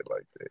crazy shit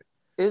like that.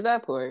 It's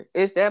that part.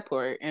 It's that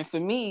part. And for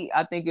me,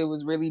 I think it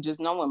was really just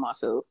knowing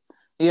myself.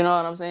 You know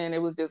what I'm saying?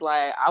 It was just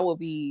like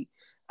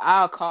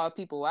I'll call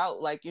people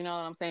out. Like, you know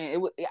what I'm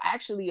saying?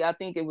 Actually, I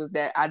think it was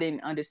that I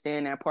didn't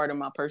understand that part of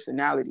my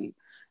personality.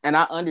 And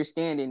I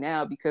understand it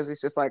now because it's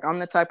just like I'm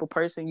the type of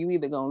person you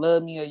either gonna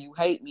love me or you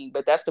hate me.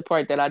 But that's the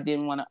part that I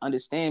didn't want to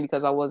understand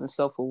because I wasn't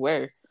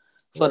self-aware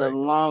for the Right.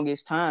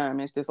 longest time.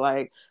 It's just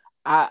like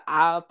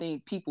I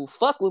think people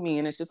fuck with me,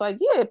 and it's just like,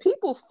 yeah,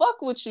 people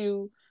fuck with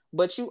you,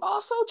 but you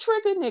also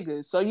trigger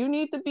niggas. So you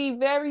need to be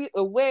very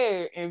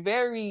aware and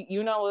very,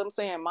 you know what I'm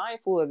saying,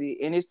 mindful of it.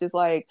 And it's just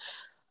like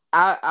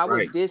I would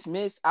Right.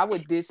 dismiss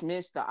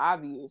the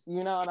obvious.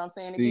 You know what I'm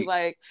saying? It'd be See,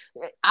 like,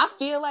 I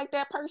feel like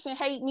that person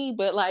hate me,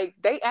 but like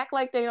they act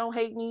like they don't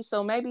hate me,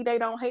 so maybe they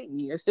don't hate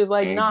me. It's just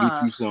like, and get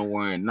nah. you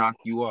somewhere and knock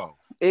you off.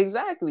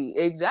 Exactly.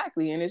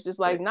 And it's just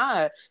Yeah. like,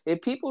 nah,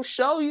 if people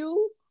show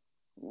you,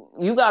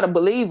 you got to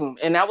believe them.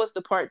 And that was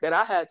the part that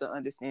I had to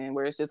understand,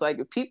 where it's just like,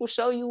 if people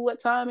show you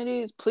what time it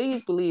is,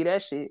 please believe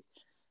that shit.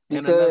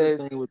 And another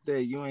Because thing with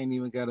that, you ain't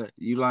even gotta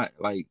you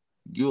like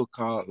you'll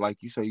call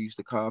like you say you used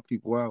to call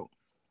people out.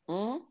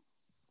 mm,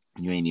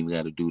 You ain't even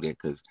gotta do that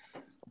because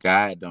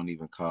God don't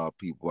even call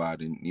people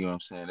out, and you know what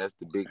I'm saying. That's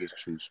the biggest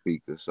true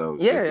speaker. So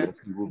just yeah, let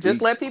people just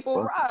be. let people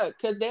Fuck it. ride,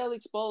 because they'll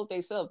expose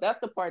themselves. That's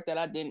the part that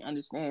I didn't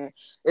understand.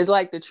 It's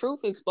like the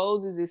truth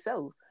exposes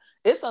itself.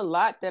 It's a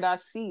lot that I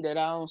see that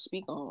I don't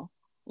speak on.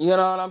 You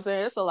know what I'm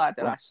saying? It's a lot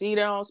that I Right. see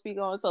that I don't speak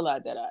on. It's a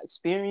lot that I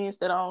experience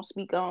that I don't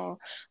speak on.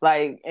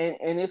 Like, and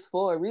it's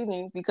for a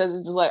reason, because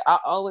it's just like I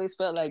always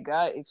felt like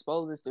God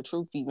exposes the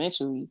truth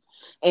eventually.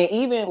 And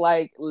even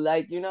like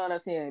you know what I'm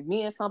saying?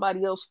 Me and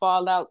somebody else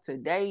fall out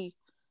today.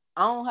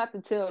 I don't have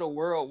to tell the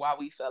world why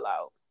we fell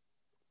out.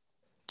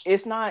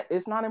 It's not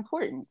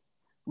important.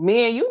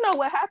 Me and you know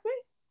what happened.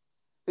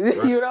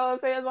 Right. You know what I'm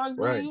saying? As long as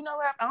me and Right. you know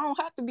what happened, I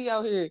don't have to be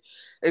out here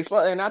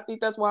explaining. And I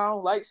think that's why I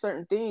don't like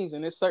certain things,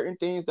 and it's certain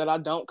things that I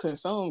don't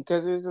consume,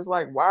 because it's just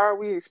like, why are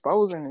we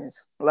exposing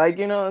this? Like,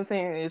 you know what I'm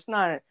saying? It's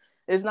not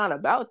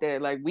about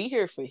that. Like, we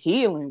here for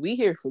healing, we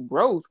here for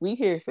growth, we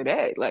here for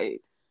that.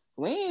 Like,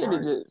 we ain't here to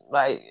Right. just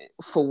like,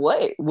 for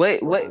what?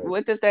 What what Right.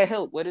 what does that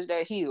help? What does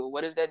that heal?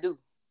 What does that do?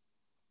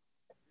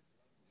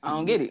 I See,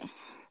 don't yeah. get it.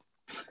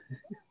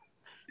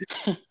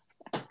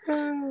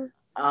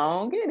 I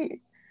don't get it.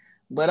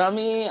 But I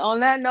mean, on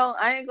that note,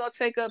 I ain't gonna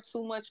take up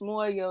too much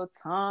more of your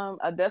time.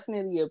 I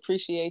definitely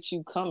appreciate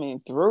you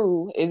coming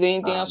through. Is there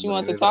anything Ah else you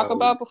want man, to it's talk always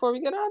about before we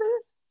get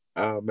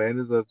out man,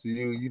 it's up to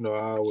you. You know,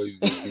 I always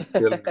just be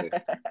chilling of it. here?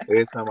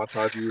 Every time I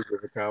talk to you, it's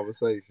just a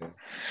conversation.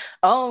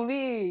 On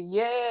me,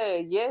 yeah,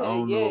 I yeah,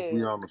 don't know if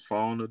we yeah. on the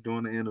phone or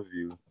doing the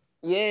interview.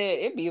 Yeah,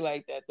 it be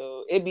like that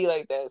though. It be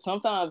like that.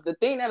 Sometimes the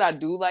thing that I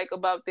do like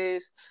about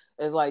this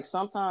is like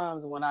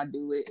sometimes when I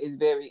do it, it's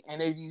very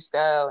interview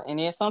style, and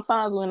then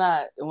sometimes when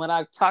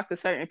I talk to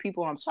certain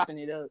people, I'm chopping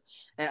it up.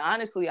 And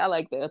honestly, I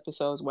like the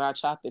episodes where I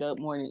chop it up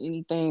more than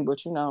anything.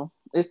 But you know,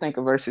 it's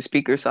thinker versus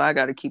speaker, so I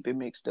got to keep it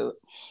mixed up.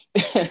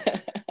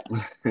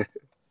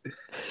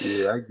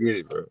 Yeah, I get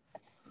it, bro.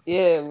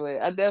 Yeah,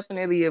 but I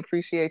definitely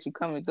appreciate you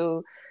coming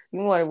through.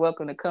 You're more than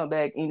welcome to come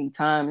back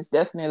anytime. It's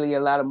definitely a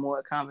lot of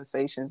more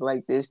conversations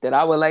like this that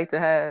I would like to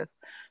have,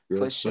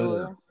 for Yes, sir.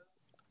 sure.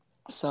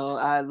 So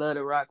I love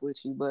to rock with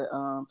you. But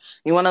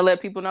you want to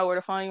let people know where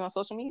to find you on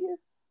social media?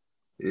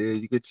 Yeah,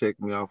 you can check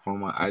me out on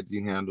my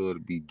IG handle.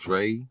 It'll be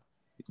Dre,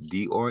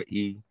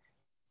 DRE_PREE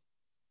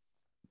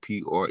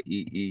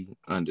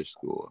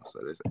underscore. So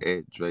that's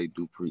at Dre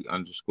Dupree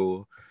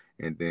underscore.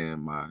 And then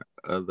my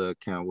other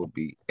account will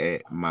be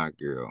at my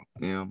girl,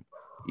 MEYEGURL.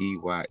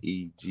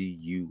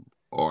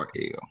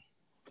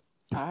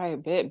 All right,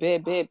 bet.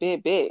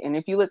 And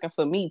if you're looking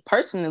for me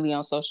personally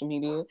on social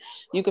media,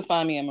 you can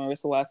find me at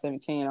Marissa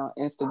Y17 on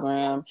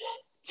Instagram,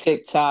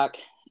 TikTok.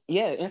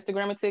 Yeah,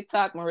 Instagram and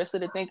TikTok, Marissa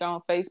the Thinker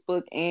on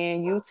Facebook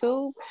and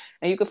YouTube.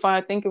 And you can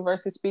find Thinker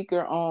versus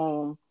Speaker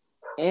on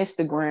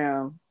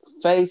Instagram,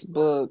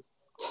 Facebook,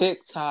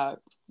 TikTok,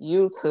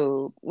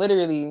 YouTube,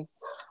 literally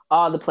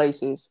all the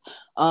places.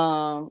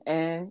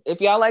 And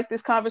if y'all like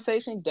this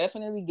conversation,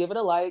 definitely give it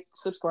a like,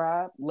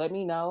 subscribe, let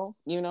me know.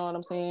 You know what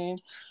I'm saying?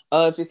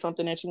 If it's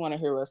something that you want to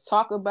hear us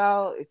talk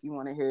about, if you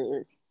want to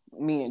hear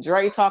me and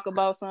Dre talk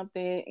about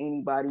something,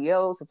 anybody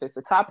else, if it's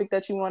a topic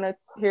that you want to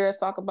hear us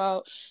talk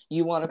about,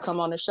 you want to come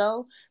on the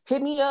show,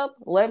 hit me up,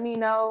 let me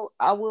know.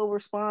 I will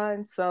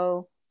respond.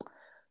 So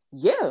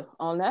yeah,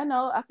 on that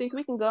note, I think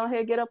we can go ahead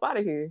and get up out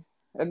of here.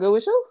 Good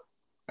with you?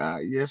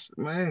 Yes,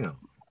 ma'am.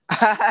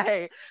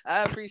 I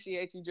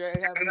appreciate you, Dre.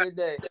 Have a good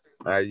day.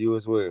 You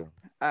as well.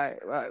 All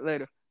right,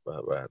 later. Bye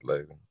bye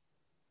later.